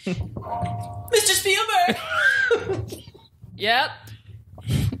 Mr. Spielberg! Yep.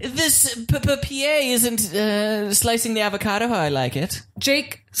 This PA isn't slicing the avocado how I like it.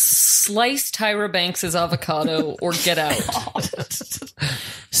 Jake, slice Tyra Banks' avocado or get out.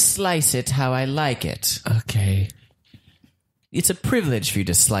 Slice slice it how I like it. Okay. It's a privilege for you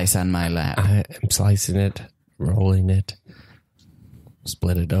to slice on my lap. I am slicing it, rolling it,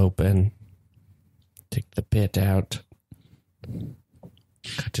 split it open, take the pit out,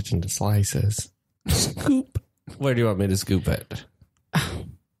 cut it into slices. Scoop. Where do you want me to scoop it?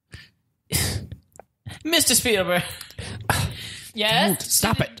 Mr. Spielberg. Yes?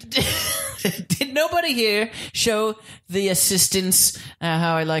 Stop it. Did nobody here show the assistants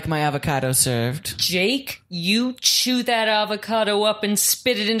how I like my avocado served? Jake, you chew that avocado up and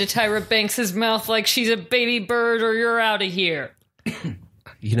spit it into Tyra Banks' mouth like she's a baby bird, or you're out of here.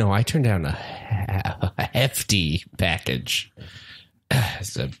 You know, I turned down a hefty package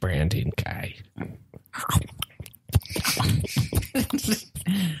as a branding guy.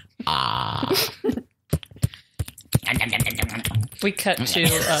 We cut to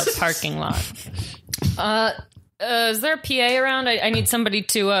a parking lot. Is there a PA around? I need somebody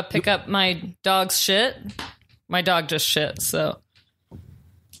to pick up my dog's shit. My dog just shit, so.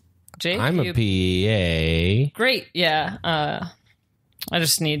 Jake, I'm a PA. Great, yeah. I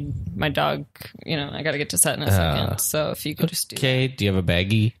just need my dog, I gotta get to set in a second. So if you could just do that. Okay, do you have a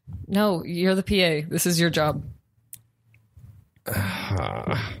baggie? No, you're the PA. This is your job.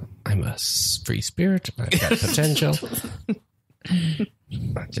 I'm a free spirit. I've got potential. I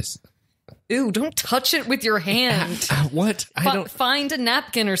just... Ew, don't touch it with your hand. What? I don't... Find a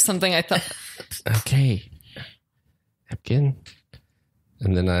napkin or something, I thought. Okay. Napkin.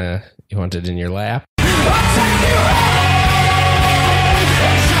 And then you want it in your lap?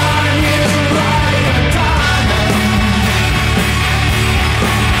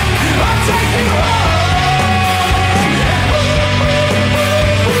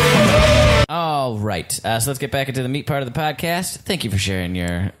 All right. So let's get back into the meat part of the podcast. Thank you for sharing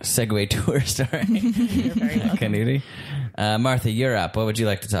your Segway tour story. You're very welcome. Knutti. Martha, you're up. What would you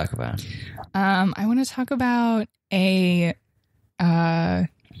like to talk about? I want to talk about the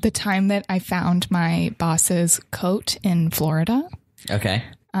time that I found my boss's coat in Florida. Okay.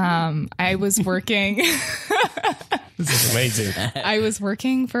 I was working. This is amazing. I was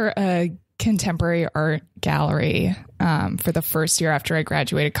working for a contemporary art gallery for the first year after I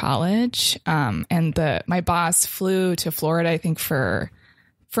graduated college. And my boss flew to Florida, I think for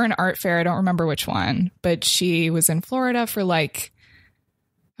an art fair. I don't remember which one, but she was in Florida for I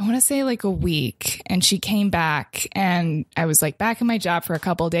want to say a week. And she came back and I was back in my job for a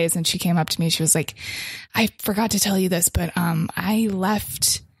couple of days. And she came up to me. She was like, I forgot to tell you this, but I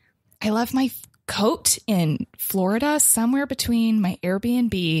left my coat in Florida somewhere between my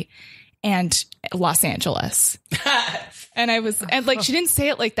Airbnb and Los Angeles. And she didn't say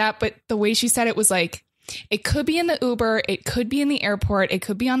it like that, but the way she said it was it could be in the Uber, it could be in the airport, it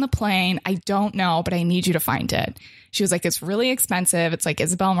could be on the plane. I don't know, but I need you to find it. She was like, it's really expensive. It's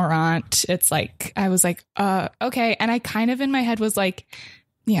Isabel Marant. It's I was okay. And I kind of in my head was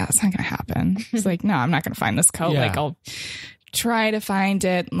yeah, it's not going to happen. It's no, I'm not going to find this coat. Yeah. I'll try to find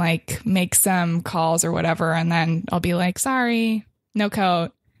it, make some calls or whatever. And then I'll be sorry, no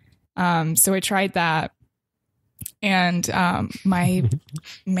coat. So I tried that, and my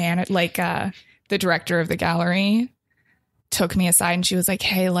man, the director of the gallery, took me aside, and she was like,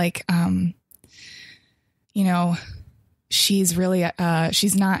 "Hey, she's really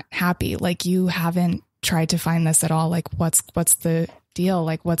she's not happy. You haven't tried to find this at all. What's the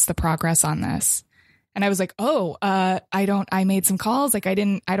deal? What's the progress on this?" And I was like, "Oh, I made some calls. I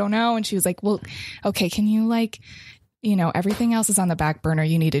don't know." And she was like, "Well, okay, can you everything else is on the back burner.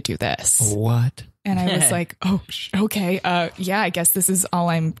 You need to do this." What? And I was like, "Oh, okay. Yeah, I guess this is all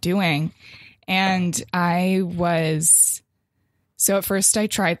I'm doing." And so at first I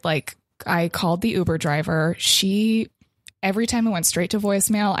tried, I called the Uber driver. Every time it went straight to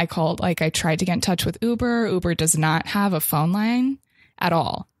voicemail, I called, I tried to get in touch with Uber. Uber does not have a phone line at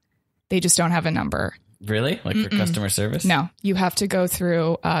all. They just don't have a number. Really? For customer service? No, you have to go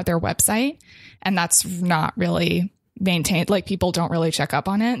through their website, and that's not really maintained. People don't really check up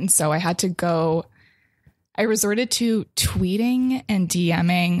on it. And so I resorted to tweeting and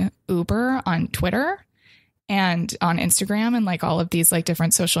DMing Uber on Twitter and on Instagram and all of these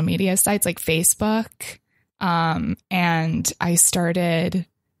different social media sites like Facebook. And I started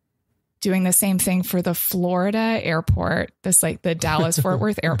doing the same thing for the Florida airport, the Dallas Fort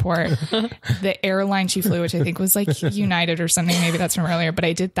Worth airport, the airline she flew, which I think was United or something. Maybe that's from earlier, but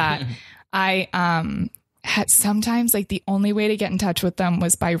I did that. I sometimes like the only way to get in touch with them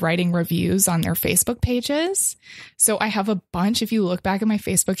was by writing reviews on their Facebook pages. So I have a bunch, if you look back at my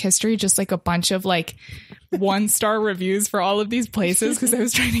Facebook history, just like a bunch of like 1-star reviews for all of these places because I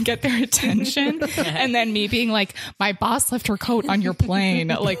was trying to get their attention. And then me being like, my boss left her coat on your plane.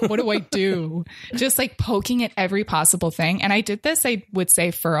 Like, what do I do? Just like poking at every possible thing. And I did this, I would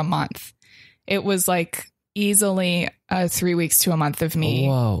say, for a month. It was like easily 3 weeks to a month of me.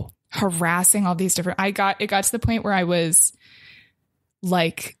 Whoa. Harassing all these different, it got to the point where I was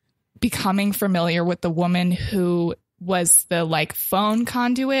like becoming familiar with the woman who was the like phone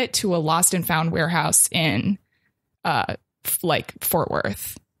conduit to a lost and found warehouse in like Fort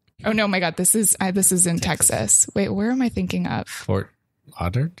Worth. Oh no, my God, this is in Texas. Wait, where am I thinking of? Fort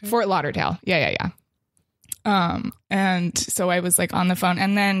Lauderdale? Fort Lauderdale. Yeah. And so I was like on the phone,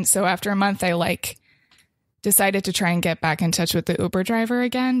 and then so after a month I like decided to try and get back in touch with the Uber driver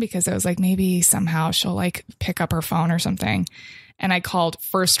again, because I was like, maybe somehow she'll like pick up her phone or something. And I called,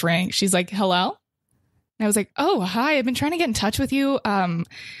 first ring. She's like, hello? And I was like, oh, hi. I've been trying to get in touch with you.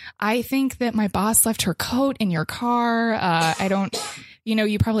 I think that my boss left her coat in your car. I don't,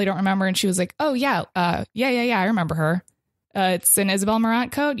 you probably don't remember. And she was like, oh yeah. Yeah. I remember her. It's an Isabel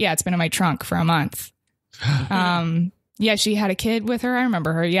Marant coat. Yeah. It's been in my trunk for a month. Yeah, she had a kid with her. I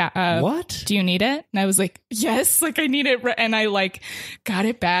remember her. Yeah. What? Do you need it? And I was like, yes, like I need it. And I like got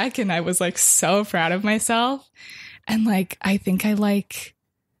it back, and I was like so proud of myself. And like, I think I like,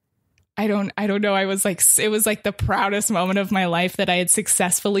 I don't know. I was like, it was like the proudest moment of my life that I had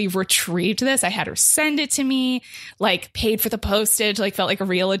successfully retrieved this. I had her send it to me, like paid for the postage, like felt like a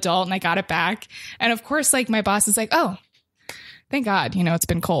real adult, and I got it back. And of course, like my boss is like, oh, thank God, it's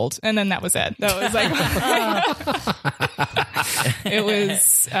been cold. And then that was it. That was like,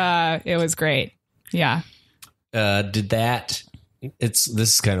 it was great. Yeah. This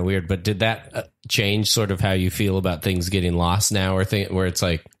is kind of weird, but did that change sort of how you feel about things getting lost now, or where it's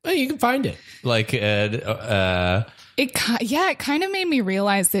like, oh, you can find it? Like, it kind of made me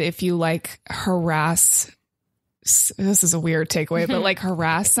realize that if you like harass, this is a weird takeaway, but like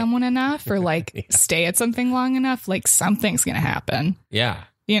harass someone enough or like stay at something long enough, like something's going to happen. Yeah.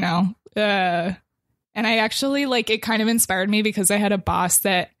 And I actually like, it kind of inspired me because I had a boss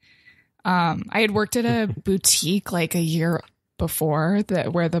that I had worked at a boutique like a year before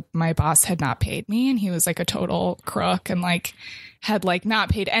where my boss had not paid me, and he was like a total crook and like had like not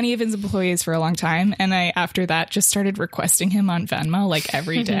paid any of his employees for a long time. And I, after that, just started requesting him on Venmo like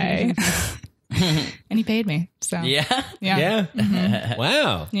every day. And he paid me. So Yeah. Mm-hmm.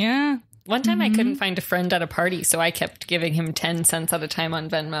 Wow. Yeah. One time I couldn't find a friend at a party, so I kept giving him 10 cents at a time on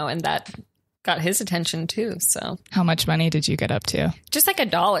Venmo, and that got his attention too. So How much money did you get up to? just like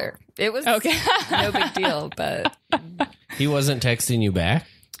 $1. It was Okay. no big deal, but He wasn't texting you back?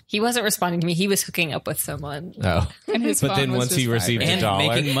 he wasn't responding to me. He was hooking up with someone. Oh. And his But phone then was once just he received vibrating. And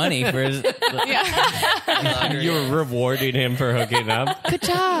 $1. making money for his You were rewarding him for hooking up? Good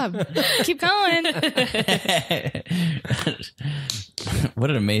job. Keep going. What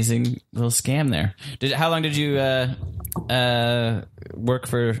an amazing little scam there. How long did you work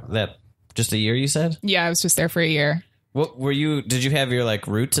for that? Just a year, you said? Yeah, I was just there for a year. What were you? Did you have your like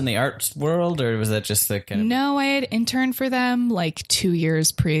roots in the arts world, or was that just the kind of? No, I had interned for them like 2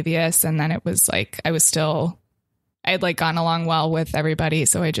 years previous, and then it was like I had like gotten along well with everybody,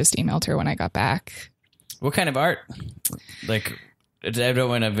 so I just emailed her when I got back. What kind of art? Like, I don't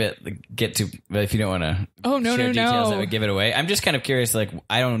want to get to, but if you don't want to, share details, I would give it away. I'm just kind of curious. Like,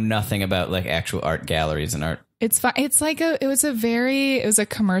 I don't know nothing about like actual art galleries and art. It's fine. It's like it was a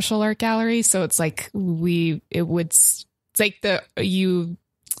commercial art gallery, so it's like it was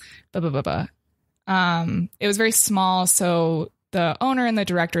very small, so the owner and the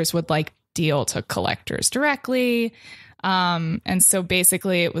directors would like deal to collectors directly. And so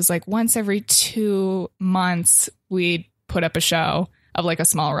basically it was like once every 2 months we'd put up a show of like a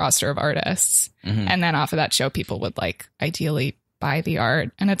small roster of artists. Mm-hmm. And then off of that show, people would like ideally buy the art.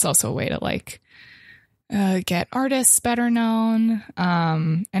 And it's also a way to like get artists better known.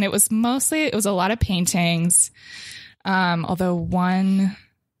 And it was a lot of paintings. Although one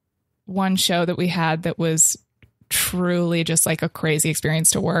show that we had that was truly just like a crazy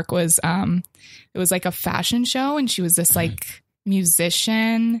experience to work was, it was like a fashion show, and she was this like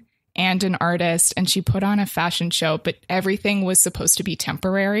musician and an artist, and she put on a fashion show, but everything was supposed to be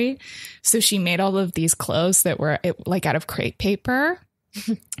temporary. So she made all of these clothes that were like out of crepe paper.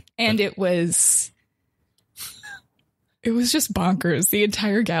 And it was It was just bonkers. The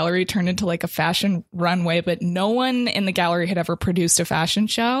entire gallery turned into like a fashion runway, but no one in the gallery had ever produced a fashion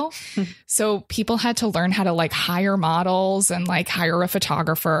show. So people had to learn how to like hire models and like hire a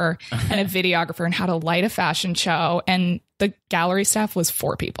photographer and a videographer and how to light a fashion show. And the gallery staff was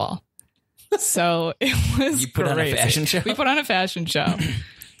 4 people. So it was You put on a fashion show? We put on a fashion show.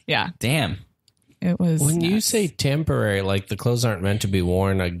 Yeah. Damn. It was When you nuts. say temporary, like the clothes aren't meant to be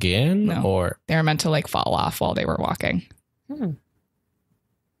worn again, No. or They were meant to like fall off while they were walking.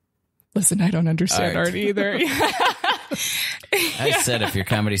 Listen, I don't understand Art. art either. I said if your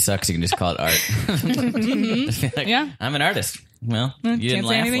comedy sucks, you can just call it art. Just be like, Yeah. I'm an artist. Well, you can't didn't say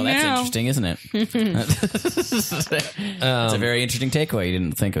laugh. anything Well, that's now. interesting, isn't it? It's a very interesting takeaway. You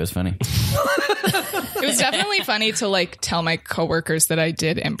didn't think it was funny. It was definitely funny to like tell my coworkers that I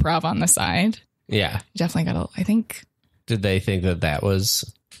did improv on the side. yeah. Definitely got I think Did they think that was?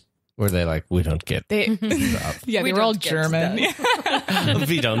 Were they like, we don't get they, yeah, they were all German.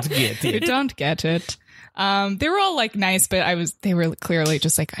 we don't get You it. don't get it. They were all like nice, but they were clearly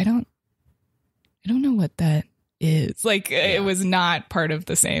just like, I don't know what that is. Like, it was not part of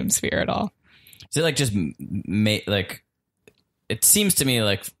the same sphere at all. Is it like just like? It seems to me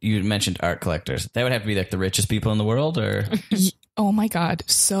like you mentioned art collectors. That would have to be like the richest people in the world, or Oh my God,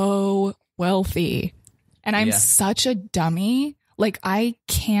 so wealthy. And I'm Yeah. such a dummy. Like, I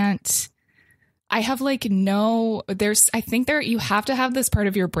have like I think you have to have this part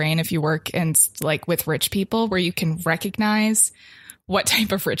of your brain if you work in like with rich people where you can recognize what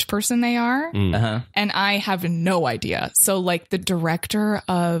type of rich person they are. uh-huh. And I have no idea. So like the director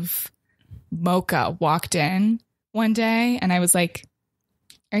of Mocha walked in one day and I was like,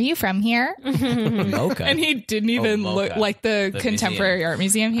 "Are you from here?" Mocha. And he didn't even Mocha. look like the Contemporary Art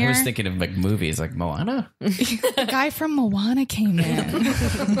Museum I here. was thinking of like movies, like Moana. The guy from Moana came in.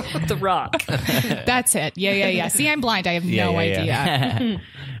 The Rock. That's it. Yeah. See, I'm blind. I have no Yeah. idea.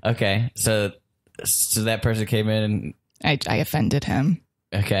 Okay, so that person came in. I offended him.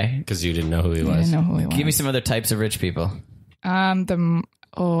 Okay, Because you didn't know who he I was. didn't know who he was. give me some other types of rich people. the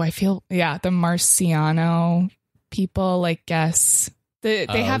Marciano people, I guess. They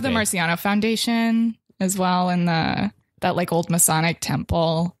have the okay. Marciano Foundation as well, and that like old Masonic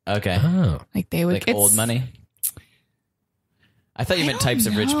temple. Okay, Oh. Like they would like old money. I thought you meant types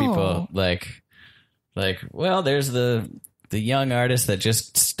of rich know. people, like well, there's the young artist that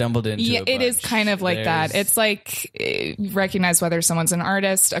just stumbled into. Yeah, a it is bunch. kind of like that. There's- It's like you recognize whether someone's an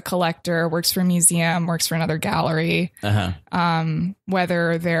artist, a collector, works for a museum, works for another gallery,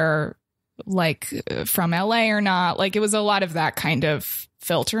 whether they're like from LA or not. Like it was a lot of that kind of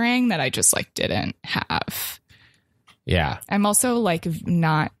filtering that I just like didn't have. Yeah. I'm also like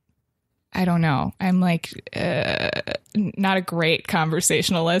not, I don't know. I'm like not a great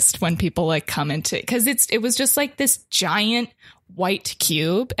conversationalist when people like come into, because it was just like this giant white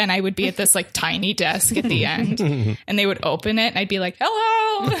cube, and I would be at this like tiny desk at the end, and they would open it, and I'd be like,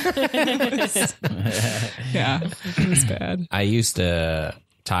 "Hello." Yeah, it was bad. I used to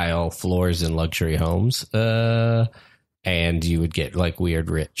tile floors in luxury homes, and you would get like weird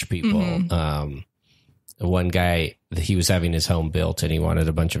rich people. One guy, he was having his home built, and he wanted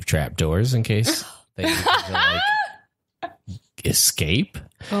a bunch of trapdoors in case they needed to like escape.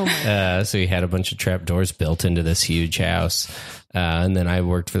 Oh my. So he had a bunch of trapdoors built into this huge house. And then I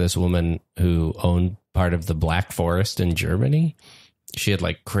worked for this woman who owned part of the Black Forest in Germany. She had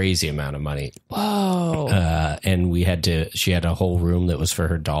like crazy amount of money. Whoa. And she had a whole room that was for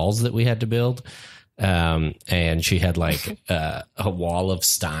her dolls that we had to build. And she had like a wall of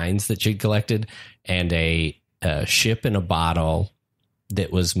steins that she'd collected, and a ship in a bottle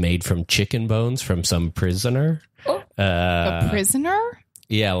that was made from chicken bones from some prisoner. A prisoner?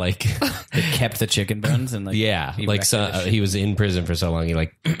 Yeah, like They kept the chicken bones and like yeah, he like wrecked so, the ship. he was in prison for so long. He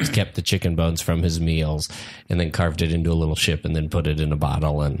like kept the chicken bones from his meals, and then carved it into a little ship, and then put it in a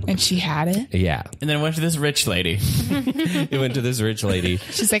bottle. And And she had it? yeah, And then went to this rich lady. it went to this rich lady.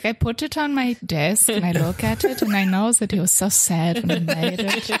 She's like, I put it on my desk, and I look at it, and I know that he was so sad when he made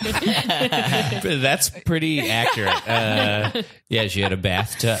it. That's pretty accurate. Yeah, she had a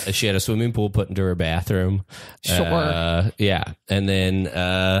bathtub. She had a swimming pool put into her bathroom. Sure. Yeah, and then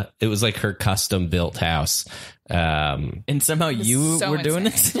it was like her custom built house. And somehow you so were doing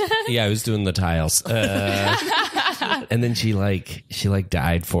this? Yeah, I was doing the tiles. And then she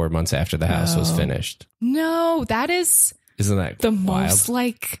died 4 months after the house was finished. No, that is Isn't that the wild? most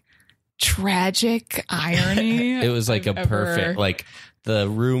like tragic irony. It was like I've a ever- perfect, like the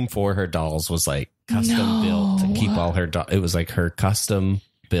room for her dolls was like custom No. built to keep all her dolls. It was like her custom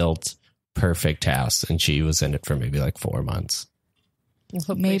built perfect house, and she was in it for maybe like 4 months.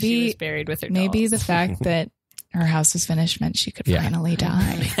 Hopefully Maybe- she was buried with her Maybe the dolls. fact that her house was finished meant she could finally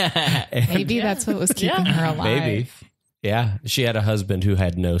die. Maybe that's what was keeping her alive. Maybe. Yeah. She had a husband who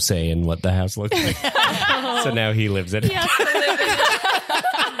had no say in what the house looked like. So now he lives in it. Yes, I live in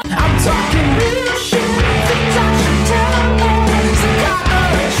it. I'm talking real shit. Things I should tell boys that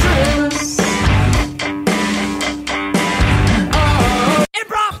got no truth.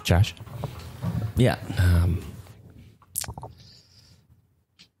 Improv. Josh, Yeah.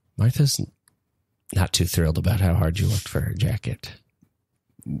 Martha's not too thrilled about how hard you worked for her jacket.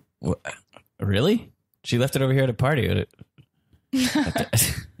 Really? She left it over here at a party.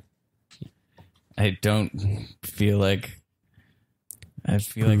 I don't feel like... I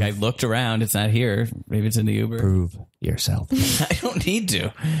feel like I looked around. It's not here. Maybe it's in the Uber. Prove yourself. I don't need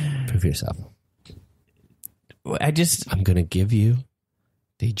to. Prove yourself. I'm going to give you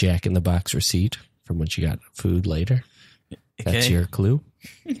the Jack in the Box receipt from when she got food later. That's Okay. your clue.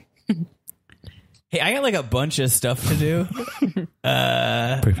 Hey, I got like a bunch of stuff to do.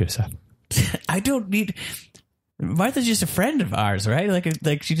 Prove yourself. I don't need... Martha's just a friend of ours, right?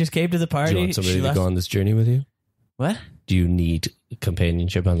 Like she just came to the party. Do you want somebody She to left- go on this journey with you? What? Do you need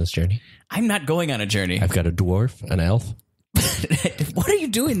companionship on this journey? I'm not going on a journey. I've got a dwarf, an elf. What are you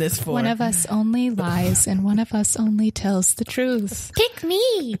doing this for? One of us only lies and one of us only tells the truth. Pick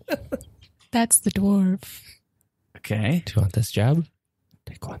me. That's the dwarf. Okay. Do you want this job?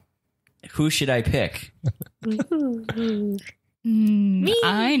 Take one. Who should I pick? Me.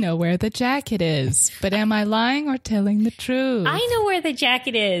 I know where the jacket is, but am I lying or telling the truth? I know where the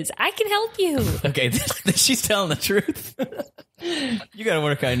jacket is. I can help you. Okay, she's telling the truth. You got to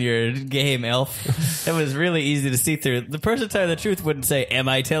work on your game, Elf. That was really easy to see through. The person telling the truth wouldn't say, "Am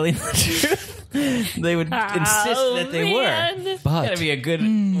I telling the truth?" They would insist that they were. But Gotta be a good.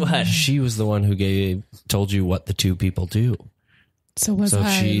 What? she was the one who told you what the two people do. So was So if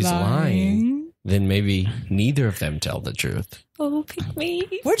I she's lying? then maybe neither of them tell the truth. Oh, pick me.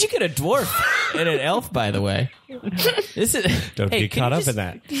 Where'd you get a dwarf and an elf, by the way? This is Don't hey, get can caught you up just- in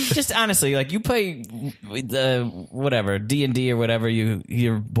that. Just honestly, like you play whatever D&D or whatever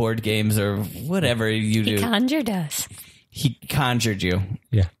your board games or whatever you He do. conjured us. He conjured you.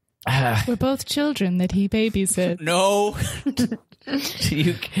 Yeah. We're both children that he babysits. No.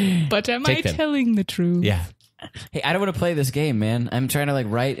 You, But am Take I them. telling the truth? Yeah. hey, I don't want to play this game, man. I'm trying to like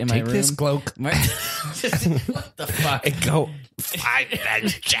write in my Take room. this cloak. What the fuck? And go. Find that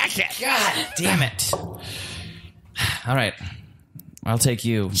jacket. God damn it. All right. I'll take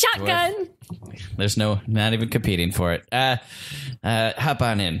you. Shotgun. There's not even competing for it. Hop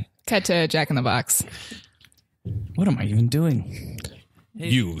on in. Cut to Jack in the Box. What am I even doing?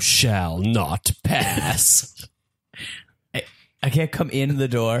 You shall not pass. I can't come in the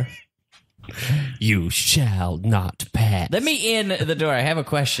door. You shall not pass. Let me in the door. I have a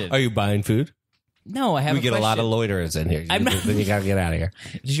question. Are you buying food? No, I have We get a lot of question. loiterers in here. I'm not- Then you gotta get out of here.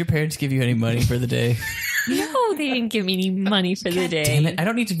 Did your parents give you any money for the day? No, they didn't give me any money for the day. Damn it. I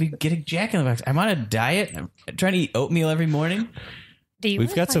don't need to be getting Jack in the Box. I'm on a diet. I'm trying to eat oatmeal every morning. Do you We've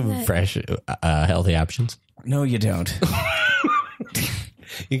really got find some that- fresh, healthy options. No, you don't.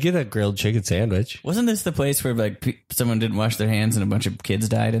 You get a grilled chicken sandwich. Wasn't this the place where like someone didn't wash their hands and a bunch of kids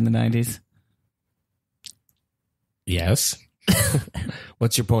died in the 90s? Yes.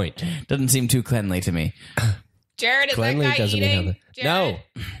 What's your point? Doesn't seem too cleanly to me. Jared, is Cleanly that guy doesn't eating? mean no,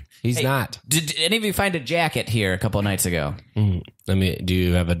 he's Hey, not. Did any of you find a jacket here a couple of nights ago? Let me. Do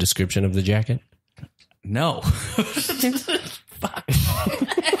you have a description of the jacket? No.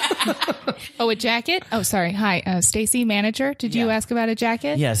 Oh, a jacket? Oh, sorry. Hi, Stacy, manager. Did you Yeah. ask about a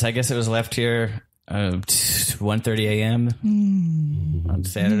jacket? Yes, I guess it was left here 1:30 a.m. on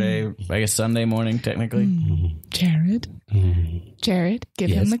Saturday. I guess Sunday morning, technically. Jared. Jared, give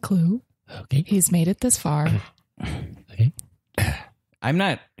Yes? him the clue. Okay. He's made it this far. Okay. I'm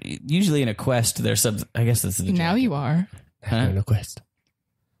not usually in a quest. There's some. I guess this is the Now jacket. you are. Having a quest.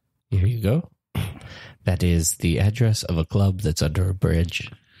 Here you go. That is the address of a club that's under a bridge.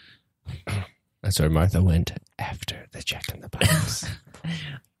 That's where Martha went after the Jack in the Box.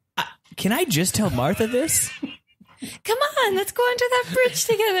 Can I just tell Martha this? Come on, let's go under that bridge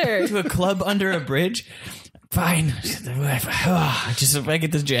together. To a club under a bridge? Fine. Just if I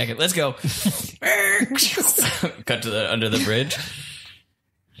get this jacket, let's go. Cut to under the bridge.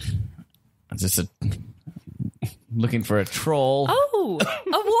 It's just looking for a troll. Oh,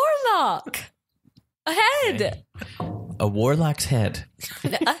 a warlock. A head. A warlock's head.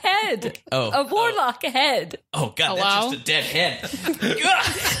 A head. Oh. A warlock head. Oh God, Hello? that's just a dead head.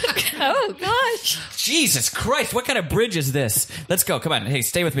 Oh, gosh. Jesus Christ, what kind of bridge is this? Let's go. Come on. Hey,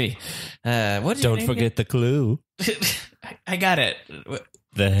 stay with me. What is your Don't name forget the clue. again? I got it.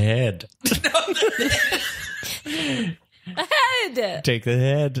 The head. Head. Take the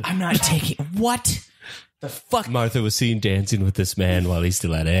head. I'm not taking what the fuck. Martha was seen dancing with this man while he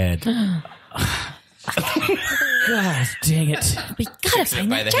still had a head. God dang it! We gotta find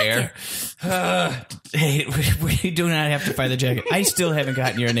By that the jacket. hair. Hey, we do not have to find the jacket. I still haven't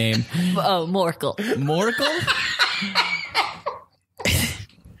gotten your name. Oh, Morkel. Morkel?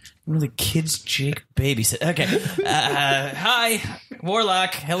 One of the kids Jake babysit. Okay. Hi,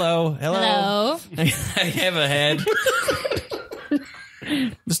 Warlock. Hello. Hello. I have a head.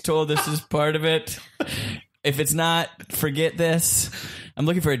 Was told this is part of it. If it's not, forget this. I'm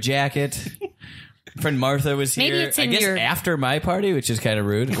looking for a jacket. Friend Martha was here. Maybe it's in I guess your- after my party, which is kind of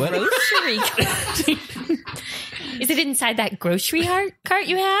rude. What? Grocery cart. Is it inside that grocery cart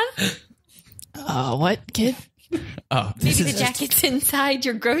you have? What, kid? Oh, Maybe the jacket's inside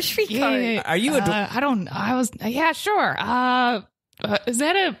your grocery cart. Are you a? Yeah, sure. Is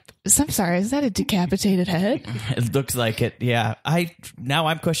that a decapitated head? It looks like it. Yeah. Now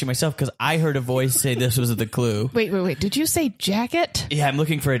I'm questioning myself because I heard a voice say this was the clue. Wait. Did you say jacket? Yeah, I'm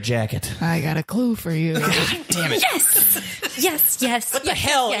looking for a jacket. I got a clue for you. Damn it! Yes. What the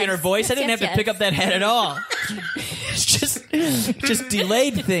hell, inner voice? I didn't have to pick up that head at all. It's just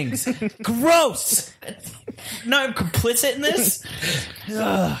delayed things. Gross. Now I'm complicit in this.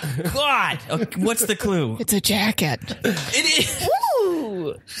 Ugh, God. Okay, what's the clue? It's a jacket. It is.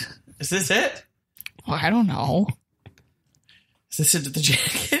 Ooh. Is this it? Well, I don't know. Is this it? The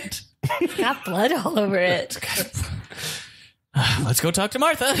jacket? Got blood all over it. Let's go talk to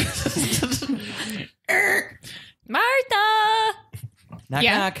Martha. Martha. Knock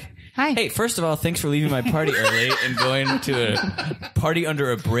Yeah. knock. Hi. Hey, first of all, thanks for leaving my party early and going to a party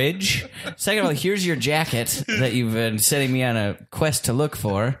under a bridge. Second of all, here's your jacket that you've been setting me on a quest to look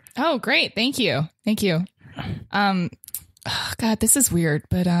for. Oh, great. Thank you. Oh, God, this is weird,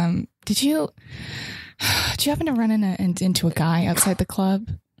 but did you happen to run into a guy outside the club?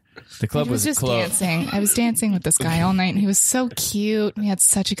 The club He was just closed. dancing. I was dancing with this guy all night, and he was so cute. We had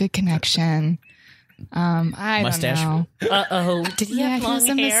such a good connection. I Mustache? don't know. Uh-oh. Did he have He long was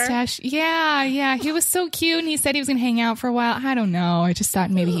a hair? mustache. Yeah. He was so cute, and he said he was going to hang out for a while. I don't know. I just thought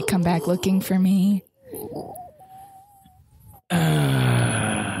maybe he'd come back looking for me.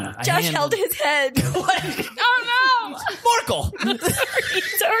 Josh held his head. What? Oh, no! Morkel!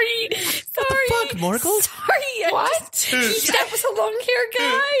 Sorry. fuck, Morkel? Sorry. What? That was a long hair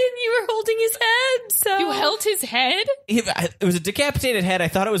guy, and you were holding his head. So You held his head? It was a decapitated head. I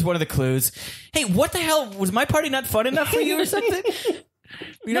thought it was one of the clues. Hey, what the hell? Was my party not fun enough for you or something?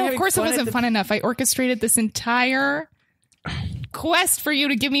 No, of course it wasn't fun enough. I orchestrated this entire quest for you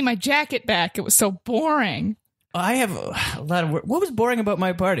to give me my jacket back. It was so boring. I have a lot of work. What was boring about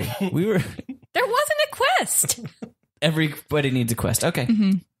my party? We were... there wasn't a quest. Everybody needs a quest. Okay.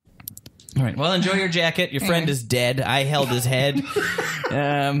 All right. Well, enjoy your jacket. Your friend is dead. I held his head.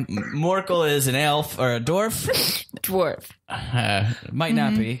 Morkel is an elf or a dwarf. Dwarf. Might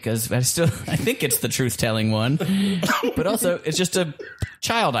not be because I think it's the truth-telling one. But also, it's just a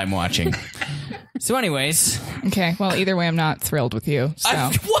child I'm watching. So, anyways, Okay, well, either way, I'm not thrilled with you. So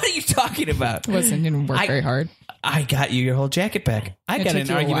what are you talking about? didn't work very hard. I got you your whole jacket back. I It got took an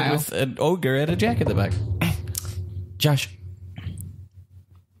you a argument while. with an ogre at a jacket the back. Josh.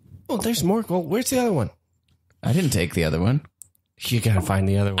 Oh, there's Morkel. Where's the other one? I didn't take the other one. You gotta find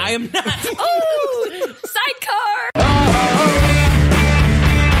the other one. I am not. Oh, sidecar.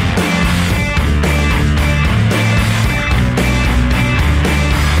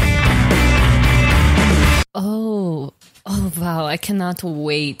 Oh, wow. I cannot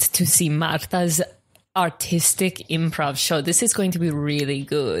wait to see Martha's artistic improv show. This is going to be really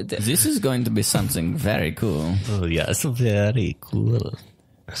good. This is going to be something very cool. Oh, yes, very cool.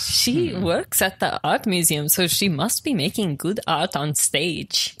 She works at the art museum, so she must be making good art on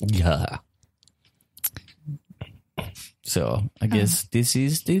stage. Yeah. So I guess this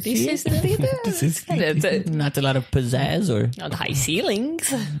is This is not a lot of pizzazz or not high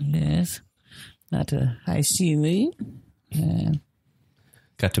ceilings. yes, not a high ceiling.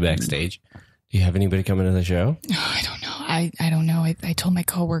 Got to backstage. Do you have anybody coming to the show? Oh, I don't know. I don't know. I told my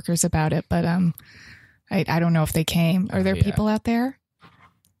coworkers about it, but I don't know if they came. Are there yeah. people out there?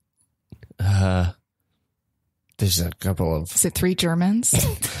 There's a couple of... Is it 3 Germans?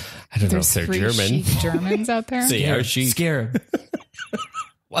 I don't know if There's they're 3 German. chic Germans out there. See, are she... Scare 'em.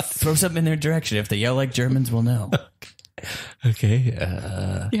 What? Throw something in their direction. If they yell like Germans, we'll know. Okay.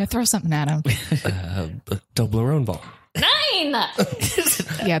 Yeah, throw something at them. Toblerone ball. 9.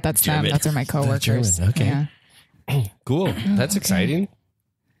 Yeah, that's them. Those are my coworkers. German, okay. Yeah. Cool. That's exciting.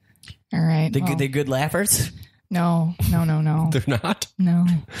 All right. well, They good laughers. no. They're not?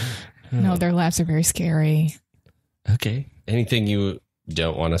 No, their laughs are very scary. Okay. Anything you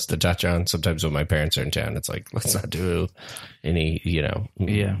don't want us to touch on? Sometimes when my parents are in town, it's like, let's not do any,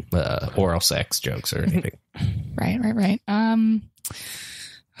 oral sex jokes or anything. Right. I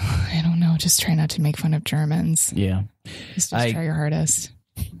don't know. Just try not to make fun of Germans. Yeah. Just try your hardest.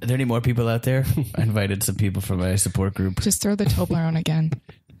 Are there any more people out there? I invited some people from my support group. Just throw the Toblerone again.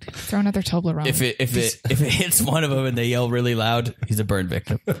 Throw another Toblerone. If it hits one of them and they yell really loud, he's a burn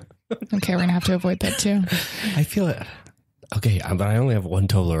victim. Okay, we're gonna have to avoid that too. I feel it. Okay, but I only have one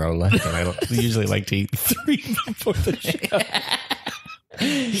Toblerone left, and I don't usually like to eat 3 before the show.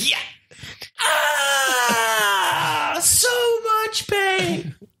 Yeah. So much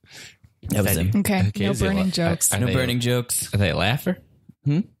pain. That was him. Okay, no is it burning what- jokes. No burning jokes. Are they a laugher?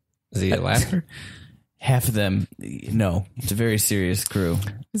 Is he a laugher? Half of them, no. It's a very serious crew.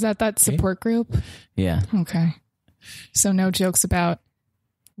 Is that support group? Yeah. Okay. So no jokes about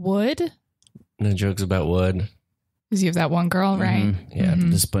wood? No jokes about wood. Because you have that one girl, right? Mhm. Yeah,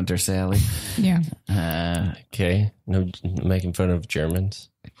 the Splinter Sally. Yeah. Okay. No making fun of Germans.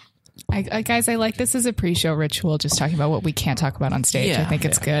 Guys, I like this as a pre-show ritual, just talking about what we can't talk about on stage. Yeah. I think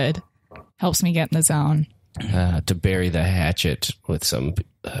it's good. Helps me get in the zone. To bury the hatchet with some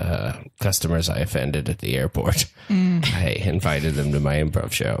customers I offended at the airport. I invited them to my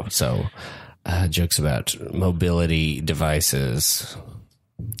improv show. So jokes about mobility devices.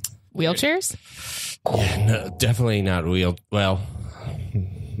 Wheelchairs? Yeah, no, definitely not well,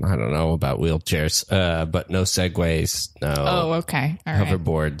 I don't know about wheelchairs, but no Segways, no Oh, okay. All right.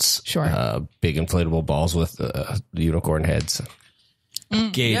 hoverboards, Sure. big inflatable balls with unicorn heads,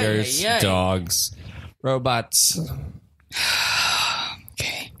 gators, Yay. dogs, robots.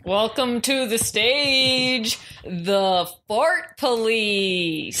 Okay. Welcome to the stage, the Fart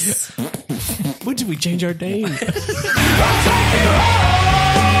Police. When did we change our name?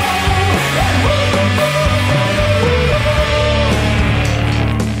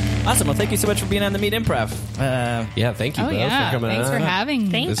 Awesome. Well, thank you so much for being on the Meet Improv. Yeah, thank you Oh, both yeah. for coming Thanks on. for having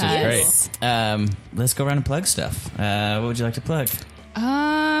Thank This us. is great. Let's go around and plug stuff. What would you like to plug?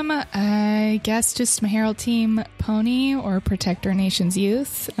 I guess just my Herald team Pony or Protect Our Nation's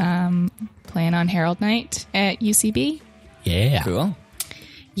Youth. Playing on Herald Night at UCB. Yeah. Cool.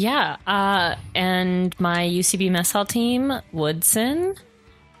 Yeah, and my UCB mess hall team, Woodson,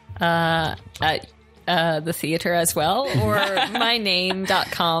 at the theater as well, or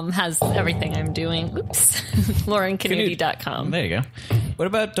myname.com has everything I'm doing. Oops. LaurenKnutti.com. There you go. What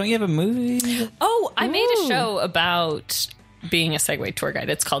about, don't you have a movie? Oh, I made a show about being a Segway tour guide.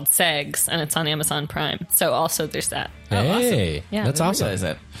 It's called Segs, and it's on Amazon Prime. So also there's that. Hey, Yeah. that's awesome. Realize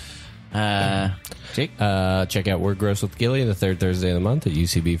that. Jake? Check out Word Gross with Gilly the third Thursday of the month at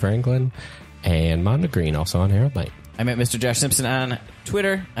UCB Franklin, and Monda Green also on Herald Night. I met Mr. Josh Simpson on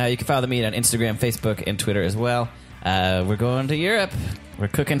Twitter. You can follow the Meet on Instagram, Facebook, and Twitter as well. We're going to Europe. We're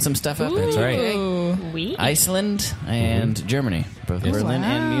cooking some stuff up. That's right. Ooh. We Iceland and Germany, both Berlin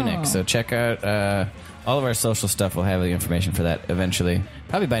and Wow. Munich. So check out all of our social stuff. We'll have the information for that eventually.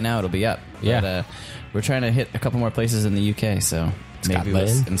 Probably by now it'll be up. Yeah. But, we're trying to hit a couple more places in the UK. So maybe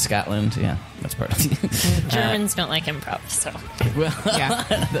Scotland. in Scotland. Yeah, that's part of it. Germans don't like improv, so Well, Yeah.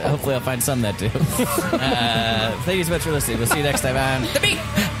 hopefully I'll find some that do. Thank you so much for listening. We'll see you next time on The Beat.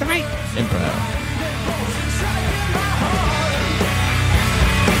 Improv.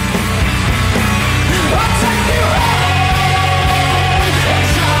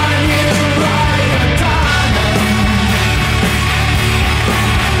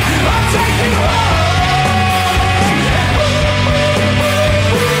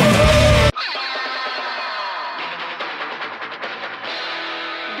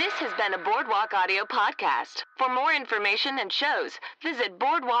 This has been a Boardwalk Audio podcast. For more information and shows, visit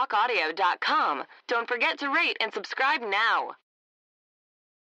boardwalkaudio.com. Don't forget to rate and subscribe now.